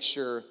to make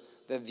sure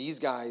that these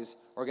guys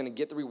are going to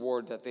get the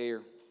reward that they're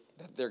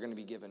going to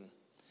be given.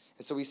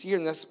 And so we see here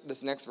in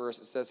this next verse,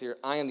 it says here,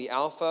 I am the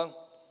Alpha,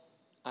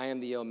 I am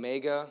the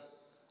Omega,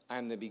 I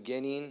am the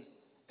beginning,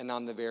 and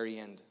I'm the very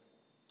end.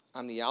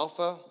 I'm the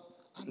Alpha,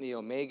 I'm the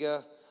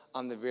Omega,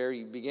 I'm the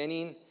very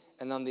beginning,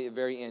 and I'm the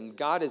very end.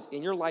 God is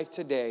in your life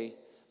today,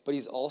 but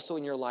he's also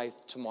in your life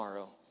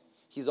tomorrow.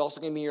 He's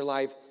also going to be in your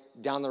life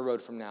down the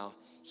road from now.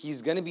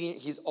 He's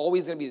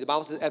always going to be. The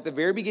Bible says at the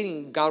very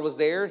beginning, God was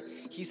there.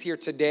 He's here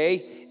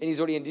today, and he's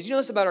already in. Did you know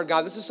this about our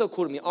God? This is so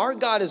cool to me. Our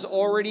God is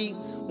already,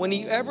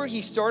 whenever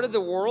he started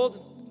the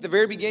world, the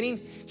very beginning,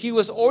 he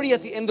was already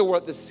at the end of the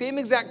world. At the same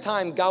exact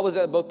time, God was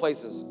at both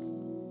places.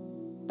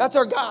 That's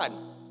our God.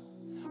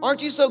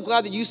 Aren't you so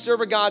glad that you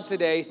serve a God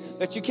today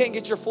that you can't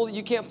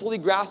fully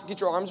grasp, get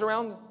your arms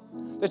around,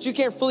 that you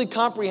can't fully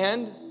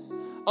comprehend?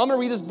 I'm going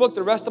to read this book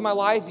the rest of my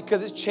life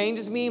because it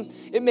changes me.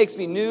 It makes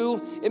me new.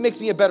 It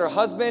makes me a better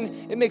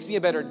husband. It makes me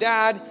a better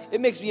dad.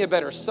 It makes me a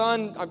better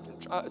son.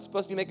 It's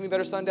supposed to be making me a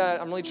better son, Dad.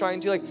 I'm really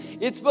trying to.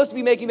 It's supposed to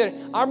be making me better.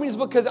 I'm reading this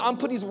book because I'm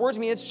putting these words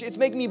in me. It's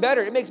making me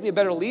better. It makes me a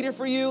better leader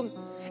for you.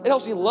 It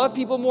helps me love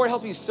people more. It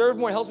helps me serve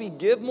more. It helps me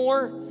give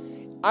more.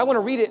 I want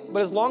to read it,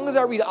 but as long as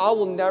I read it, I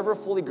will never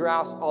fully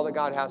grasp all that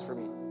God has for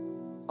me.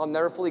 I'll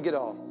never fully get it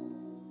all.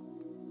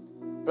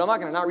 But I'm not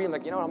going to not read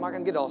it. I'm not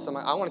going to get it all. So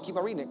I want to keep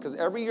on reading it because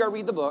every year I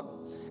read the book,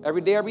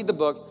 every day I read the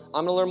book,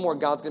 I'm going to learn more.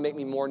 God's going to make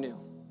me more new.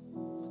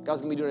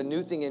 God's going to be doing a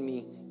new thing in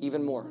me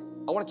even more.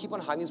 I want to keep on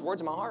hiding these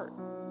words in my heart.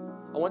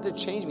 I want it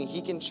to change me.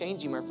 He can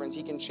change you, my friends.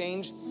 He can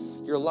change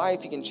your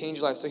life. He can change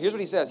your life. So here's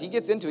what he says. He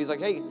gets into it. He's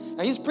like, hey,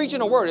 now he's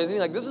preaching a word, isn't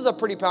he? This is a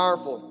pretty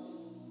powerful.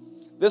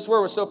 This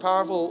word was so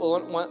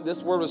powerful.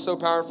 This word was so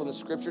powerful in the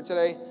scripture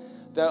today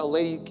that a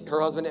lady,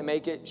 her husband didn't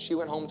make it. She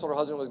went home and told her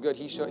husband it was good.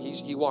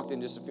 He walked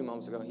in just a few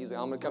moments ago. He's like,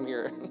 I'm going to come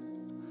here.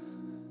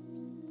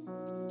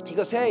 He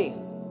goes, hey,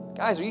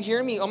 guys, are you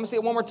hearing me? I'm going to say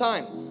it one more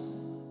time.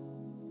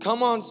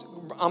 Come on,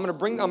 I'm going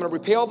to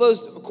repay all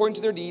those according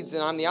to their deeds,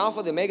 and I'm the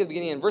Alpha, the Omega, the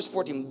beginning. And verse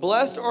 14,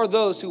 blessed are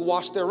those who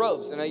wash their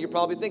robes. And now you're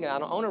probably thinking, I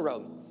don't own a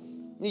robe.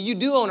 You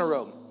do own a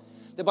robe.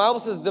 The Bible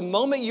says the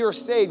moment you're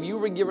saved, you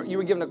were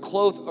given a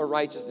cloth of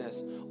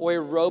righteousness or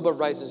a robe of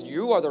righteousness.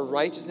 You are the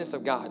righteousness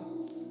of God.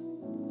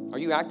 Are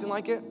you acting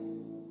like it?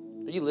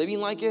 Are you living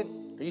like it?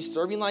 Are you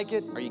serving like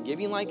it? Are you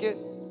giving like it?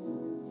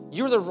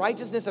 You're the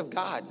righteousness of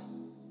God.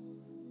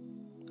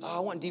 Oh, I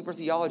want deeper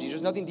theology.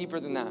 There's nothing deeper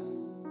than that.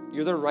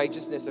 You're the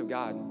righteousness of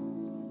God.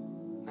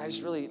 I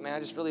just really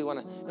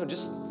want to,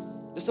 just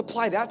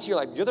apply that to your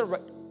life.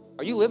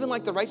 Are you living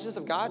like the righteousness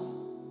of God?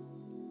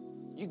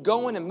 You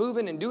going and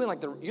moving and doing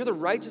you're the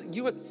righteous.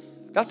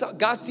 That's how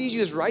God sees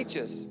you as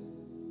righteous.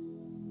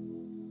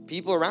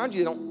 People around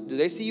you, do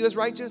they see you as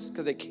righteous?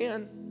 Because they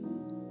can.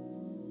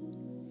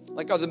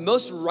 Are the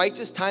most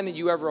righteous time that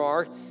you ever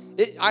are,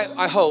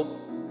 I hope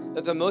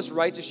that the most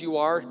righteous you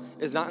are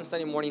is not in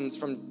Sunday mornings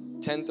from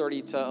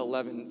 10:30 to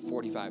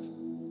 11:45.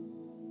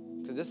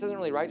 Because this isn't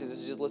really righteous.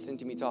 This is just listening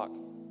to me talk.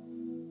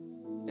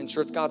 And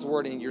sure, it's God's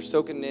word and you're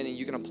soaking it in and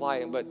you can apply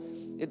it. But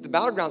the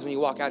battleground's when you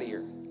walk out of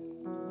here.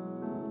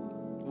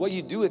 What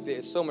you do with it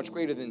is so much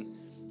greater than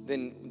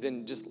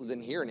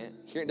hearing it.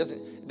 It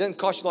doesn't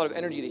cost you a lot of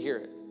energy to hear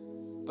it.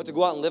 But to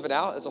go out and live it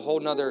out, it's a whole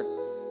nother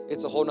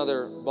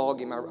ball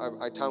game.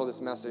 I titled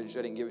this message.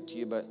 I didn't give it to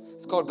you, but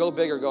it's called Go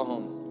Big or Go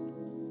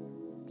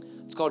Home.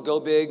 It's called Go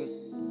Big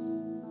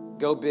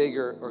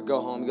or Go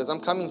Home. Because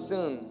I'm coming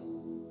soon.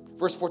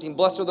 Verse 14,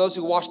 blessed are those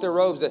who wash their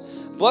robes.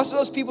 Blessed are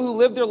those people who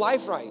live their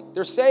life right.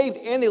 They're saved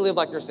and they live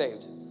like they're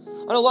saved.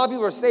 I know a lot of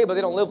people are saved, but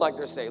they don't live like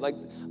they're saved.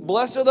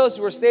 Blessed are those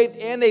who are saved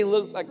and they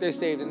look like they're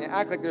saved and they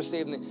act like they're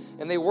saved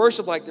and they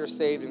worship like they're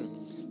saved.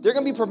 And they're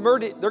going to be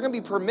permitted. They're going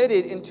to be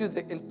permitted into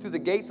the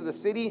gates of the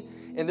city,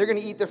 and they're going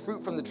to eat the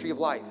fruit from the tree of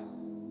life.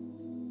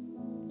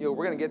 We're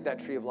going to get that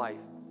tree of life.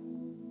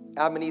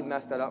 Adam and Eve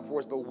messed that up for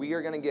us, but we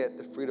are going to get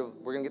we're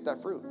going to get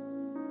that fruit.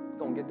 We're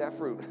going to get that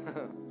fruit.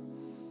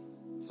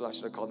 That's what I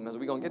should have called the message.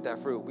 We're going to get that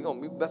fruit.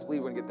 We best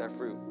believe we're going to get that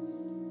fruit.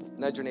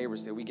 Nudge your neighbor,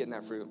 say, we getting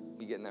that fruit.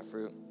 We getting that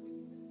fruit.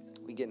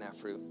 We getting that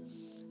fruit.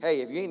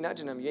 Hey, if you ain't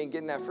nudging them, you ain't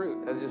getting that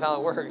fruit. That's just how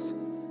it works.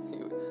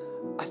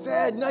 I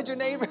said, nudge your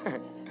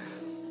neighbor.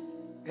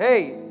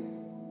 Hey,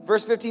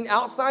 verse 15,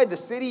 outside the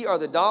city are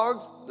the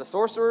dogs, the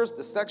sorcerers,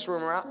 the sexual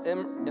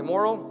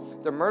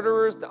immoral, the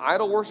murderers, the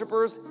idol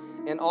worshipers,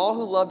 and all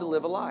who love to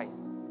live a lie.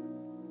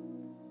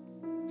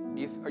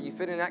 Are you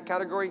fitting in that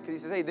category? Because he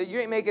says, hey, you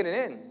ain't making it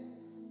in.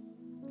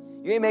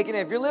 You ain't making it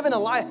in. If you're living a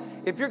lie,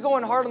 if you're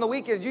going hard on the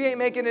weekends, you ain't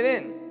making it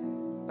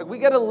in. Like, we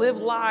got to live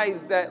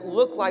lives that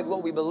look like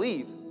what we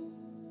believe.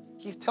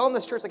 He's telling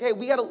this church, like, hey,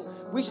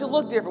 we should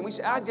look different. We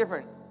should act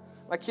different.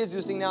 My kids do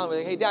this thing now. They're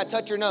like, hey, Dad,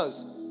 touch your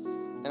nose.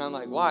 And I'm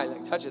like, why?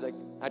 Like, touch it. Like,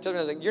 I told them,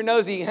 I was like, you're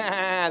nosy.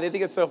 They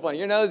think it's so funny.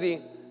 You're nosy.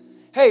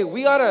 Hey,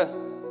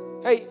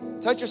 hey,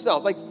 touch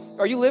yourself. Like,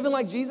 are you living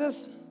like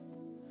Jesus?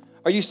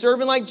 Are you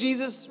serving like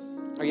Jesus?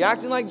 Are you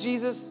acting like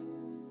Jesus?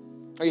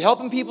 Are you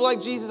helping people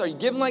like Jesus? Are you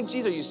giving like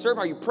Jesus? Are you serving?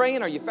 Are you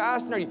praying? Are you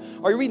fasting?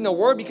 Are you reading the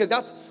word?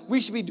 Because we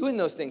should be doing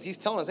those things. He's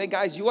telling us, hey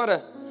guys,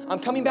 I'm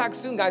coming back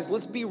soon, guys.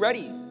 Let's be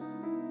ready.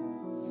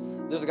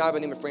 There's a guy by the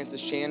name of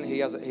Francis Chan.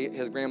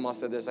 His grandma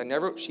said this.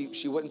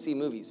 She wouldn't see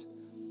movies.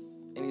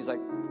 And he's like,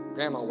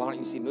 Grandma, why don't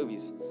you see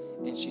movies?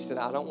 And she said,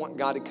 I don't want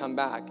God to come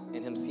back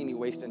and him see me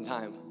wasting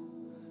time.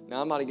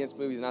 Now, I'm not against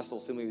movies, and I still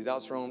see movies. That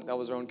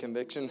was her own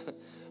conviction.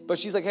 But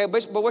she's like, hey,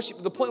 but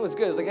the point was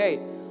good. It's like, hey,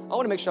 I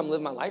want to make sure I'm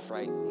living my life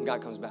right when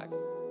God comes back.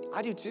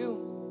 I do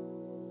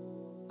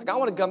too. Like, I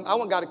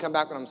want God to come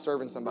back when I'm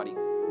serving somebody,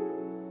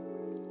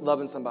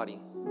 loving somebody,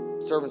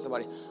 serving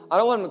somebody. I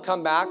don't want him to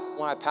come back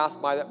when I pass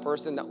by that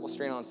person that was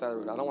straying on the side of the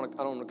road. I don't want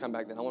him to come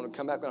back then. I want him to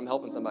come back when I'm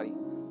helping somebody.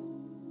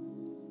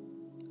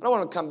 I don't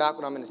want him to come back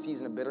when I'm in a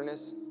season of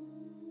bitterness,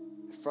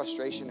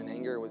 frustration, and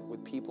anger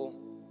with people.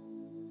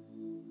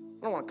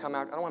 I don't want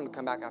him to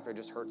come back after I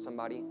just hurt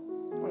somebody.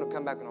 I want him to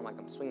come back when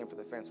I'm swinging for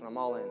the fence, when I'm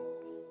all in,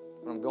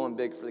 when I'm going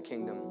big for the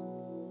kingdom.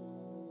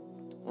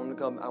 That's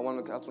when I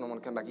want to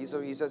come back. He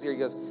says here, he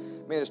goes,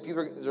 man,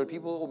 there are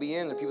people that will be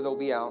in, there are people that will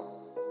be out.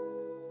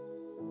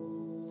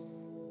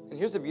 And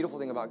here's the beautiful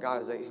thing about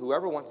God is that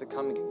whoever wants to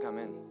come in can come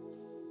in.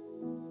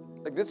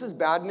 Like, this is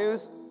bad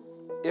news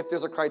if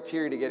there's a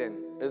criteria to get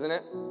in, isn't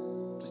it?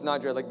 Just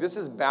nod your head. Like, this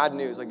is bad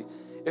news. Like,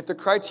 if the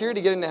criteria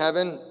to get into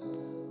heaven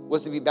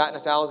was to be batting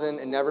 1,000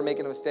 and never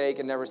making a mistake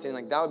and never sinning,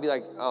 like, that would be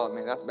like, oh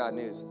man, that's bad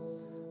news.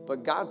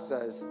 But God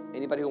says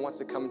anybody who wants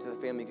to come into the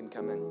family can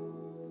come in.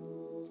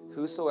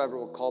 Whosoever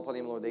will call upon the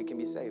name of the Lord, they can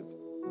be saved.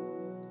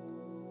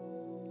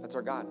 That's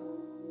our God.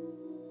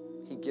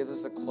 He gives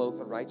us a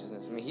cloak of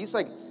righteousness. I mean, he's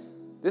like,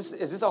 is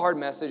this a hard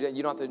message that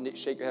you don't have to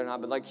shake your head or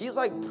not? But like, he's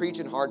like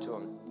preaching hard to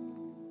him.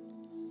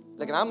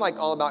 Like, and I'm like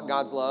all about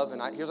God's love.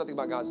 And here's what I think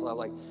about God's love.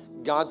 Like,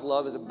 God's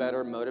love is a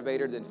better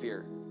motivator than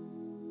fear.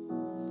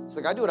 It's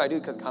like, I do what I do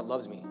because God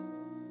loves me.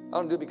 I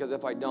don't do it because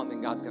if I don't,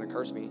 then God's going to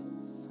curse me.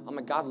 I'm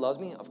like, God loves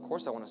me? Of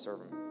course I want to serve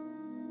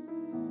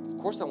him. Of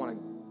course I want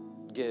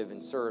to give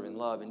and serve and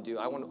love and do.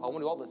 I want to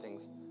do all those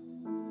things.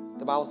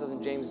 The Bible says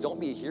in James,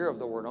 don't be a hearer of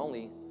the word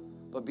only,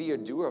 but be a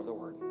doer of the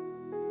word.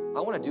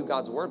 I want to do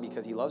God's word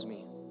because he loves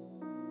me.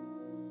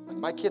 Like,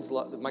 my kids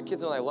know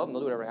that I love them,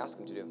 they'll do whatever I ask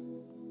them to do.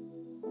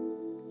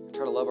 I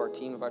try to love our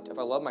team. If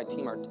I love my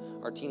team,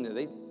 our team,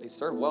 they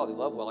serve well, they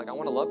love well. Like, I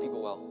want to love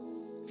people well.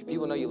 If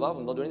people know you love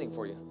them, they'll do anything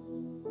for you.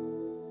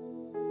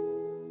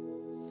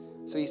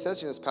 So he says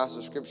here in this passage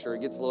of scripture,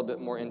 he gets a little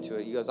bit more into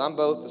it. He goes, I'm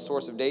both the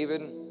source of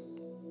David.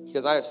 He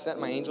goes, I have sent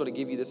my angel to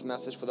give you this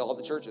message for all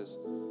the churches.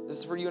 This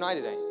is for you and I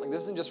today. Like,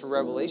 this isn't just for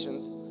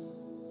Revelations.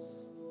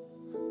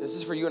 This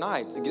is for you and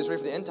I to get us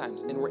ready for the end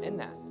times. And we're in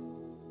that.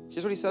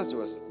 Here's what he says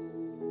to us.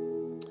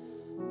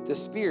 The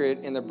Spirit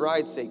and the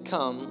bride say,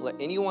 come. Let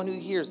anyone who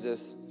hears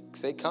this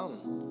say,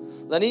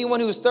 come. Let anyone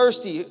who is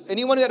thirsty,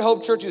 anyone at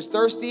Hope Church who's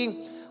thirsty,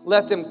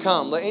 let them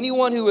come. Let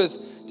anyone who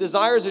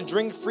desires to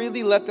drink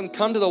freely, let them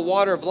come to the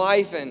water of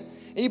life. And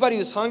anybody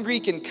who's hungry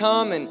can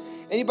come, and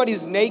anybody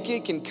who's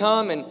naked can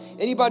come, and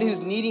anybody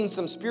who's needing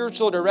some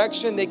spiritual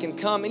direction, they can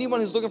come. Anyone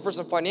who's looking for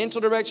some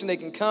financial direction, they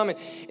can come. And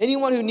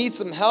anyone who needs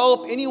some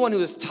help, anyone who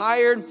is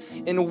tired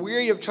and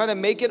weary of trying to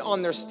make it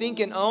on their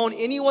stinking own,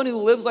 anyone who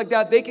lives like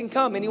that, they can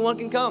come. Anyone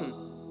can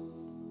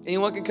come.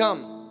 Anyone can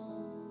come.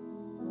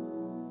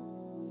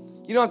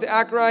 You don't have to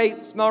act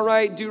right, smell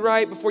right, do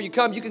right before you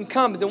come. You can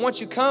come, but then once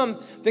you come,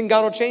 then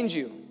God will change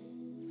you.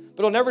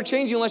 But he'll never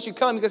change you unless you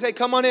come. He goes, hey,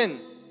 come on in.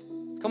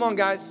 Come on,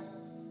 guys.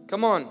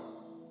 Come on.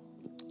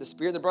 The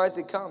Spirit of the bride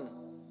said, come.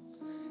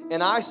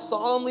 And I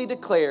solemnly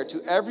declare to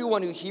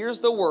everyone who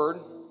hears the word,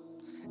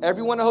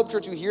 everyone at Hope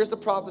Church who hears the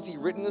prophecy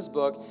written in this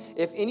book,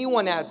 if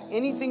anyone adds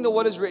anything to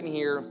what is written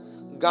here,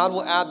 God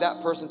will add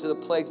that person to the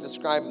plagues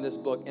described in this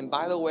book. And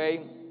by the way,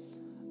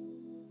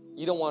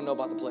 you don't want to know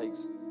about the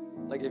plagues.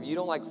 Like, if you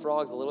don't like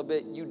frogs a little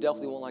bit, you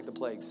definitely won't like the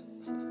plagues.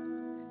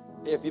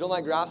 If you don't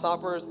like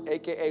grasshoppers,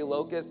 aka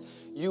locusts,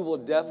 you will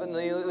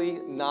definitely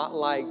not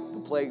like the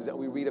plagues that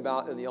we read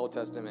about in the Old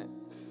Testament.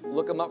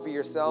 Look them up for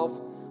yourself.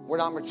 We're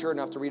not mature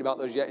enough to read about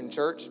those yet in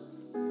church,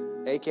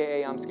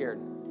 aka I'm scared.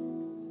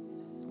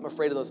 I'm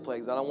afraid of those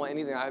plagues. I don't want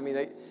anything. I mean,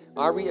 if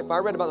I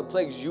read about the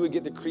plagues, you would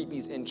get the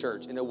creepies in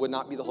church, and it would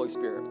not be the Holy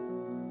Spirit.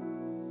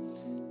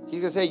 He's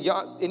gonna say,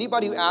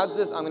 anybody who adds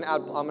this, I'm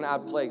gonna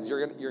add plagues.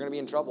 You're gonna be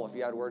in trouble if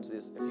you add words to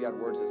this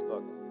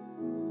book.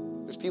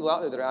 There's people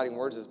out there that are adding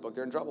words to this book.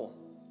 They're in trouble.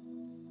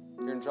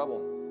 You're in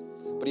trouble.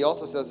 But he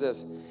also says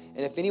this,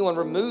 and if anyone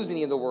removes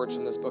any of the words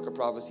from this book of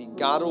prophecy,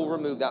 God will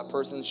remove that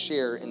person's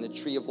share in the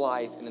tree of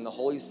life and in the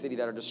holy city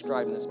that are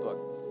described in this book.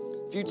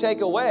 If you take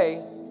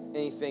away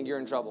anything, you're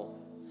in trouble.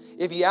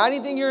 If you add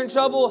anything, you're in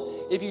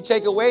trouble. If you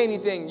take away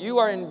anything,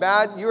 you're in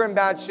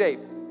bad shape.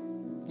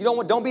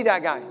 Don't be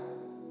that guy.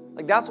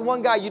 Like, that's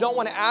one guy you don't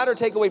want to add or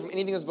take away from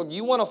anything in this book.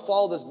 You want to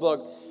follow this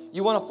book.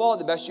 You want to follow it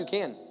the best you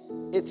can.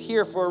 It's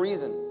here for a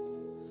reason.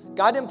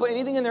 God didn't put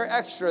anything in there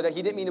extra that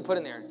he didn't mean to put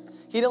in there.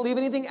 He didn't leave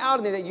anything out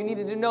in there that you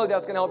needed to know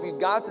that's going to help you.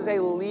 God says, hey,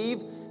 leave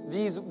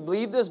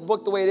this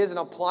book the way it is and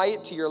apply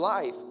it to your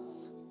life.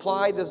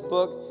 Apply this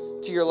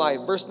book to your life.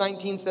 Verse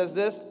 19 says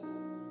this,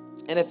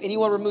 and if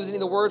anyone removes any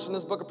of the words from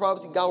this book of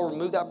prophecy, God will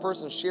remove that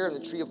person's share in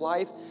the tree of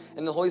life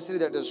and the holy city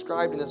that are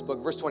described in this book.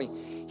 Verse 20,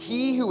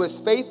 he who is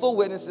faithful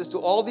witnesses to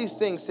all these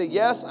things say,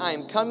 yes, I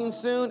am coming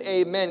soon.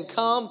 Amen.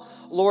 Come,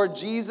 Lord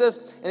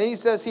Jesus. And then he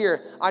says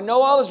here, I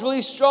know I was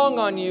really strong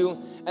on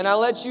you, and I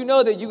let you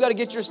know that you got to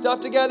get your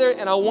stuff together,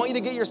 and I want you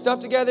to get your stuff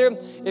together.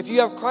 If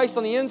you have Christ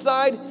on the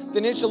inside,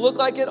 then it should look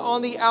like it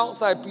on the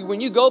outside.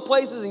 When you go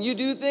places and you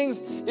do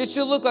things, it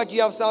should look like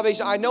you have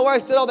salvation. I know I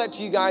said all that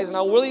to you guys, and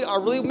I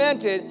really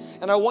meant it,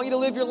 and I want you to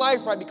live your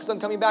life right because I'm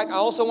coming back. I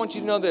also want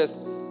you to know this.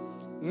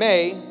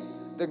 May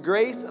the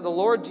grace of the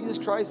Lord Jesus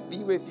Christ be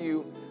with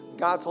you,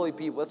 God's holy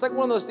people. It's like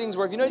one of those things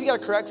where if you know you got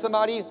to correct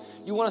somebody,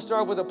 you want to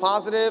start off with a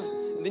positive,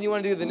 and then you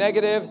want to do the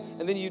negative,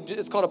 and then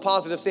it's called a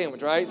positive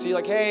sandwich, right? So you're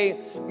like, hey,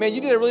 man,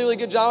 you did a really, really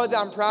good job with that.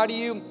 I'm proud of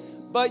you.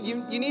 But you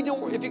need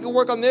to, if you can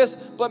work on this,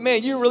 but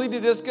man, you really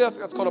did this good.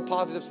 That's called a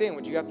positive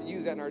sandwich. You have to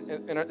use that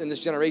in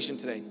this generation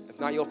today. If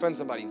not, you'll offend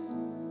somebody.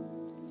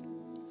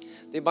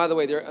 By the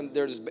way,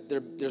 there's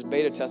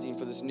beta testing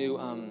for this new,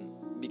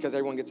 because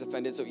everyone gets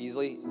offended so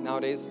easily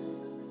nowadays.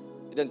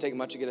 It doesn't take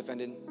much to get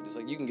offended. It's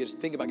like you can just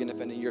think about getting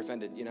offended, and you're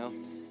offended, you know?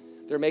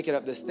 They're making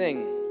this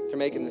thing,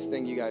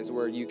 you guys,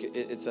 where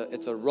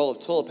it's a roll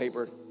of toilet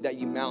paper that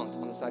you mount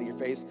on the side of your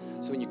face.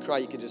 So when you cry,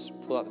 you can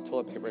just pull out the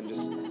toilet paper and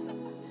just...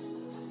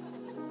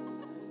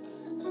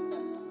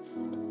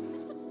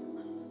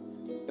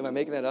 Am I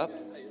making that up?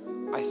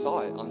 I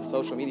saw it on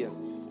social media.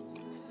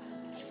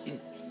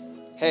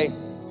 Hey,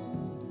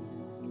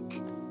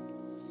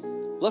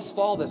 let's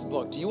follow this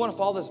book. Do you want to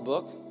follow this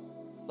book?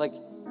 Like,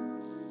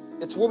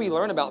 it's where we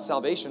learn about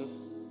salvation.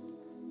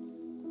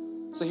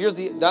 So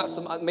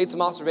I made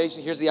some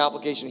observation. Here's the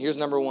application. Here's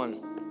number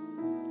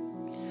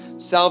one.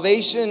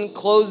 Salvation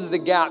closes the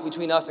gap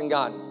between us and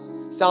God.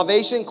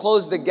 Salvation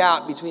closed the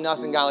gap between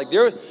us and God. Like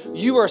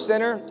you are a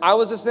sinner, I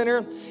was a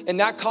sinner, and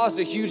that caused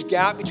a huge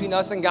gap between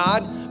us and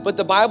God. But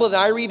the Bible that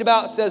I read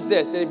about says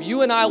this, that if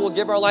you and I will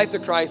give our life to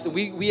Christ and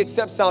we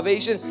accept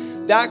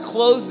salvation, that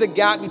closed the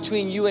gap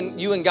between you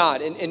and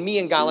God and me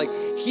and God. Like,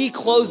 he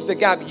closed the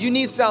gap. You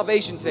need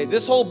salvation today.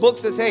 This whole book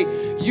says, hey,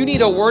 you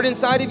need a word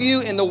inside of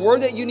you, and the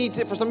word that you need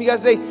for some of you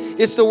guys today,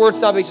 it's the word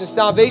salvation.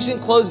 Salvation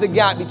closed the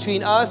gap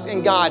between us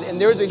and God,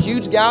 and there's a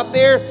huge gap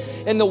there.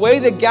 And the way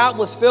the gap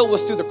was filled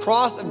was through the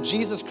cross of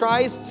Jesus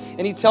Christ.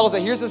 And he tells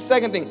us, here's the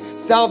second thing.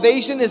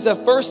 Salvation is the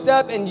first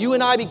step in you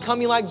and I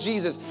becoming like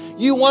Jesus.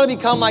 You want to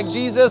become like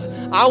Jesus.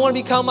 I want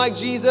to become like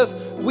Jesus.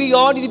 We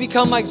all need to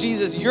become like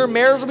Jesus. Your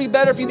marriage will be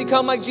better if you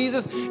become like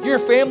Jesus. Your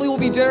family will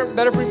be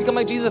better if you become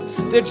like Jesus.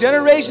 The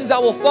generations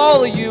that will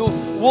follow you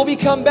will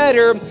become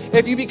better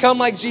if you become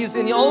like Jesus.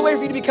 And the only way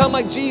for you to become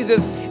like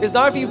Jesus is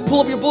not if you pull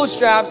up your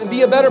bootstraps and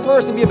be a better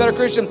person, be a better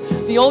Christian.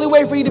 The only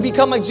way for you to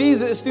become like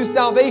Jesus is through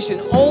salvation.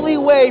 Only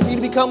way for you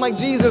to become like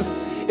Jesus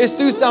is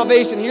through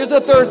salvation. Here's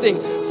the third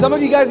thing. Some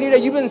of you guys here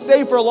today, you've been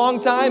saved for a long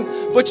time,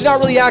 but you're not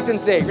really acting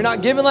saved. You're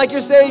not giving like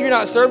you're saved. You're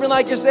not serving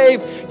like you're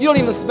saved. You don't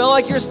even smell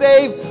like you're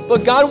saved.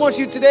 But God wants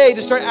you today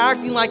to start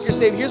acting like you're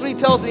saved. Here's what he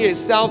tells you.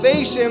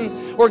 Salvation,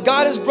 where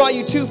God has brought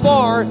you too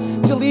far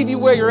to leave you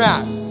where you're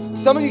at.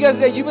 Some of you guys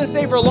today, you've been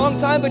saved for a long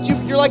time, but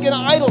you're like in an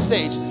idle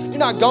stage. You're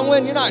not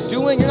going, you're not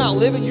doing, you're not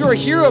living. You're a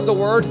hearer of the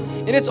word,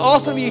 and it's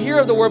awesome to be a hearer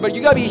of the word, but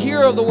you got to be a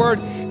hearer of the word,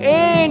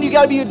 and you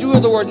got to be a doer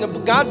of the word.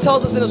 And God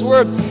tells us in his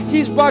word,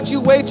 he's brought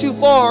you way too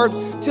far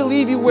to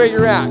leave you where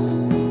you're at.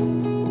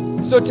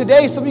 So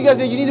today, some of you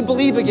guys, you need to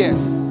believe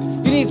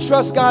again. You need to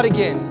trust God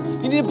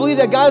again. You need to believe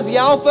that God is the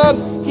Alpha,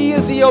 he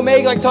is the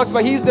Omega, like it talks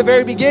about. He's the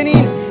very beginning,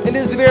 and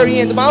this is the very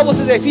end. The Bible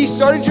says that if he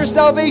started your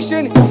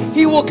salvation,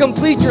 he will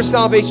complete your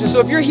salvation. So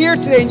if you're here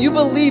today and you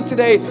believe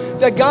today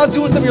that God's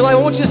doing something in your life,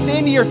 I want you to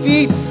stand to your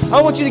feet.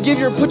 I want you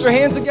to put your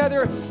hands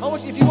together. I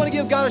want you, if you want to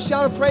give God a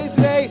shout of praise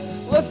today,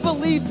 let's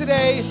believe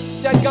today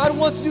that God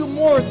wants to do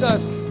more with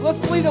us. Let's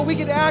believe that we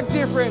can act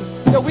different,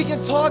 that we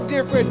can talk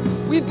different.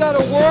 We've got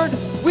a word.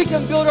 We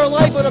can build our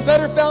life on a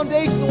better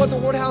foundation than what the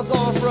word has to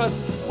offer us.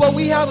 What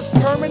we have is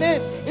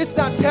permanent. It's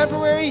not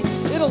temporary.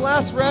 It'll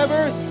last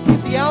forever.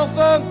 He's the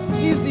Alpha.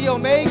 He's the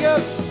Omega.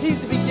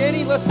 He's the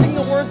beginning. Let's sing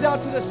the words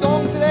out to the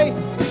song today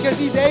because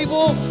he's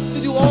able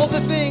to do all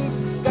the things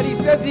that he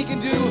says he can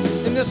do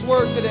in this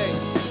word today.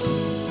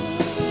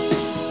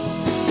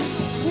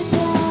 We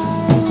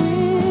die.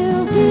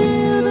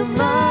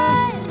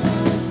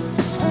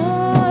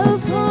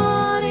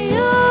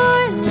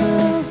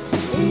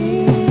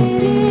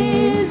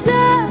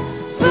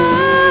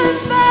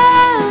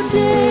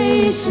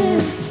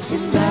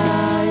 and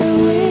I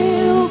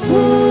will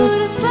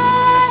put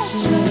my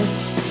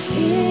trust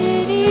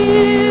in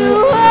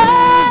you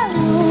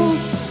alone,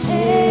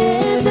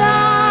 and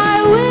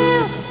I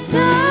will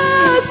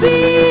not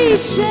be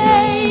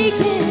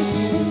shaken,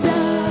 and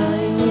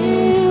I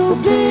will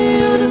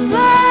build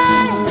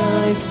my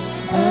life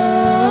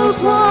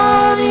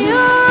upon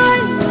your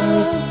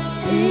love.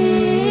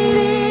 It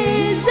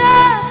is a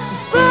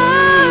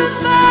firm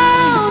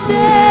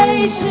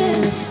foundation,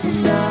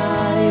 and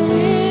I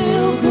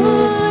will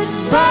put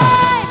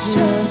my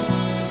trust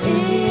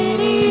in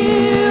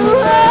you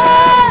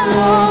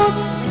alone,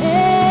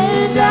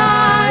 and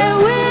I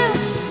will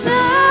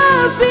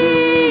not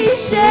be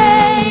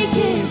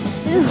shaken.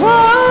 And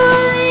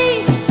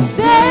holy,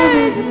 there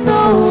is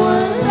no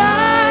one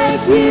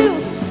like you.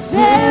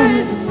 There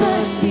is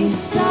none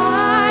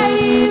beside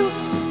you.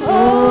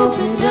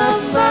 Open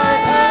up my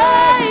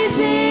eyes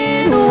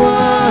in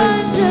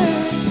wonder.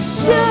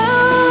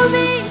 Show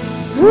me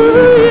who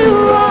you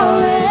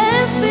are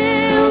and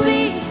fill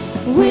me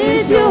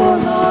with your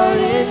heart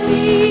and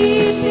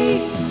lead me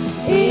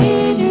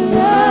in your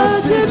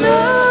love to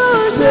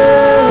those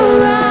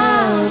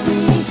around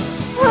me.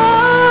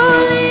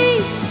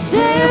 Holy,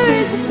 there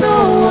is no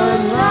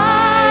one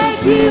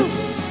like you.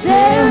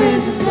 There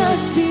is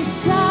none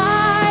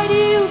beside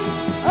you.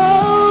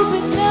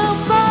 Open up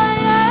my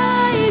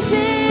eyes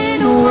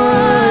in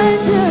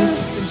wonder.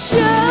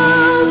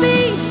 Show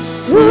me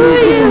who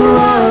you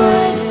are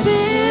and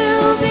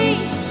fill me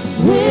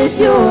with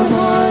your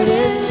heart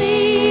and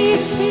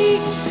lead me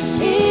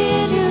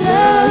in your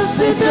love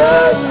to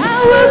those. I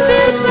will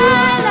build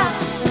my life,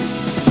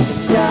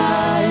 and I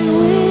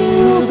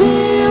will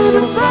build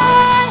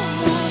my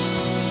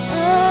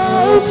life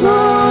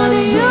upon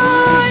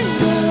your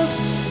love.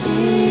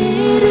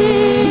 It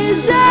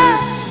is a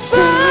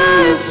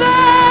firm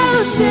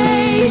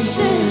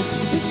foundation,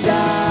 and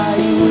I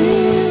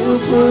will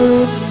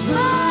put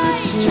my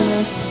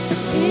trust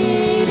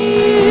in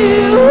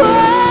you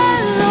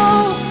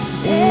alone,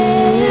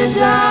 and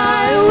I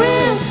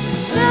will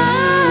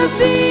not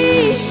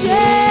be shaken.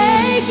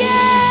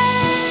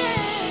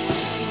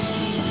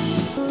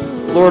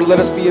 Lord, let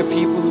us be a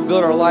people who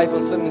build our life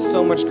on something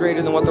so much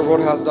greater than what the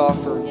world has to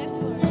offer.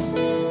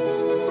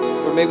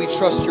 Lord, may we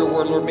trust your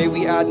word. Lord, may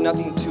we add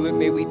nothing to it.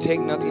 May we take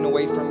nothing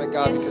away from it,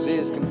 God, because it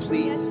is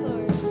complete.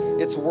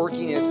 It's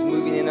working and it's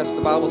moving in us.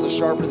 The Bible is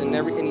sharper than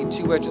any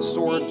two-edged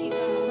sword.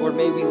 Lord,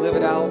 may we live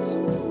it out.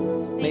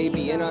 May it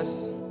be in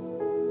us.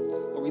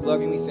 Lord, we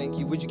love you and we thank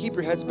you. Would you keep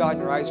your heads bowed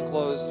and your eyes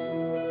closed?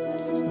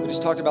 We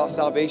just talked about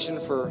salvation.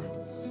 For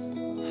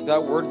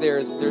that word there,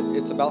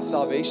 it's about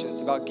salvation.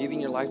 It's about giving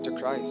your life to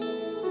Christ.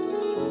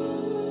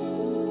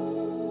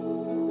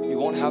 You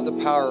won't have the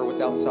power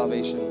without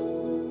salvation.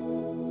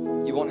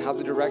 You won't have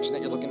the direction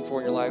that you're looking for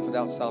in your life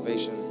without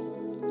salvation.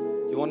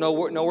 You won't know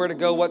where to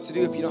go, what to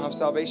do if you don't have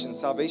salvation.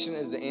 Salvation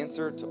is the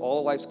answer to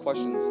all life's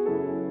questions.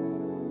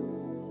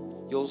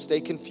 You'll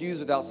stay confused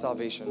without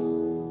salvation.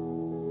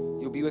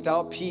 You'll be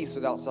without peace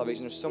without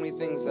salvation. There's so many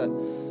things that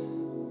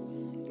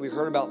we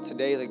heard about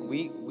today. Like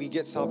we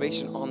get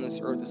salvation on this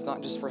earth. It's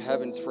not just for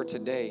heaven, it's for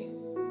today.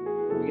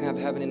 We can have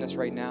heaven in us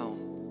right now.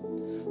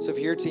 So if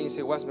you're here today and you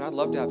say, Westman, I'd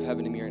love to have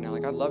heaven in me right now.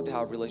 Like I'd love to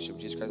have a relationship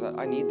with Jesus Christ.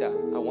 I need that.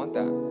 I want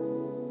that.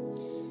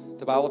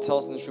 The Bible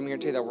tells us in this room here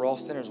today that we're all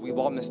sinners. We've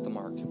all missed the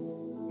mark.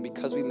 And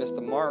because we missed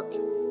the mark,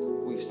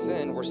 we've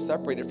sinned, we're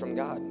separated from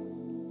God.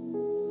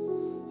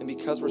 And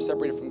because we're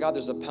separated from God,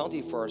 there's a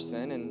penalty for our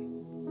sin,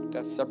 and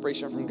that's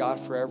separation from God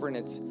forever, and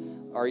it's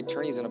our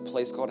eternity is in a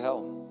place called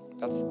hell.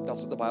 That's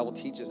what the Bible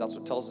teaches. That's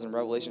what it tells us in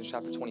Revelation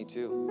chapter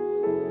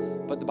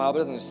 22. But the Bible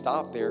doesn't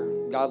stop there.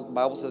 The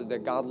Bible says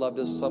that God loved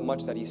us so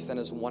much that he sent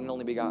his one and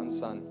only begotten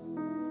Son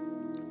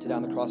to die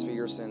on the cross for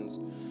your sins.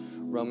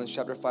 Romans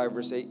chapter 5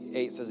 verse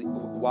 8 says,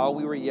 while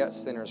we were yet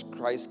sinners,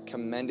 Christ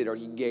commended, or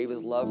he gave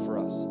his love for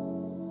us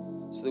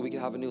so that we can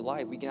have a new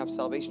life. We can have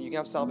salvation. You can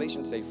have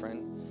salvation today,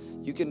 friend.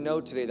 You can know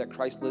today that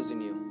Christ lives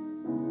in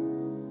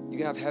you. You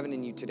can have heaven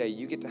in you today.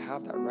 You get to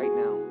have that right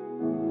now.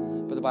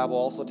 But the Bible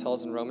also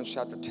tells in Romans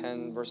chapter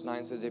 10 verse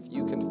 9 says, if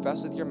you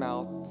confess with your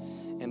mouth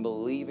and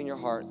believe in your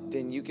heart,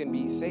 then you can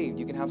be saved.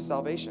 You can have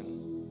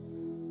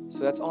salvation.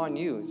 So that's on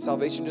you.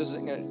 Salvation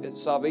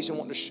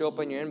won't just show up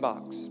in your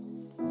inbox.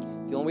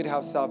 The only way to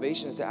have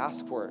salvation is to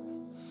ask for it.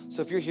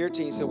 So if you're here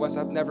today and you say, Wes,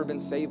 I've never been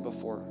saved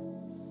before.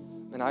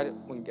 And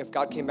if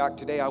God came back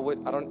today,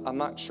 I'm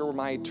not sure where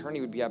my eternity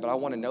would be at, but I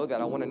want to know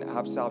that. I want to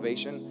have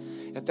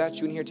salvation. If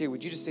that's you in here today,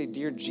 would you just say,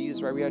 Dear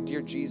Jesus, right? We have,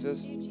 Dear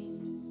Jesus,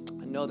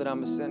 I know that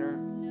I'm a sinner.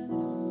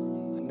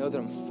 I know that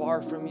I'm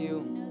far from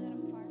you.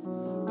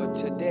 But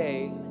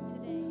today,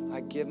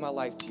 I give my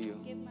life to you.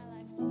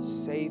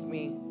 Save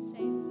me,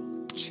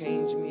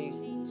 change me,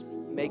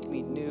 make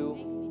me new.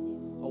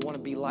 I want to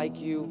be like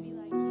you.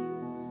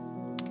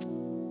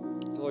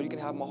 Lord, you can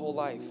have my whole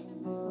life.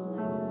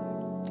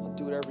 I'll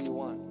do whatever you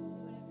want.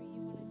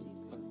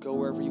 I'll go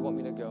wherever you want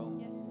me to go.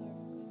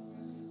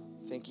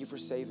 Thank you for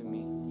saving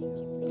me.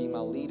 Be my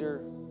leader.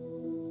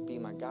 Be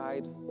my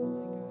guide.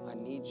 I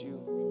need you.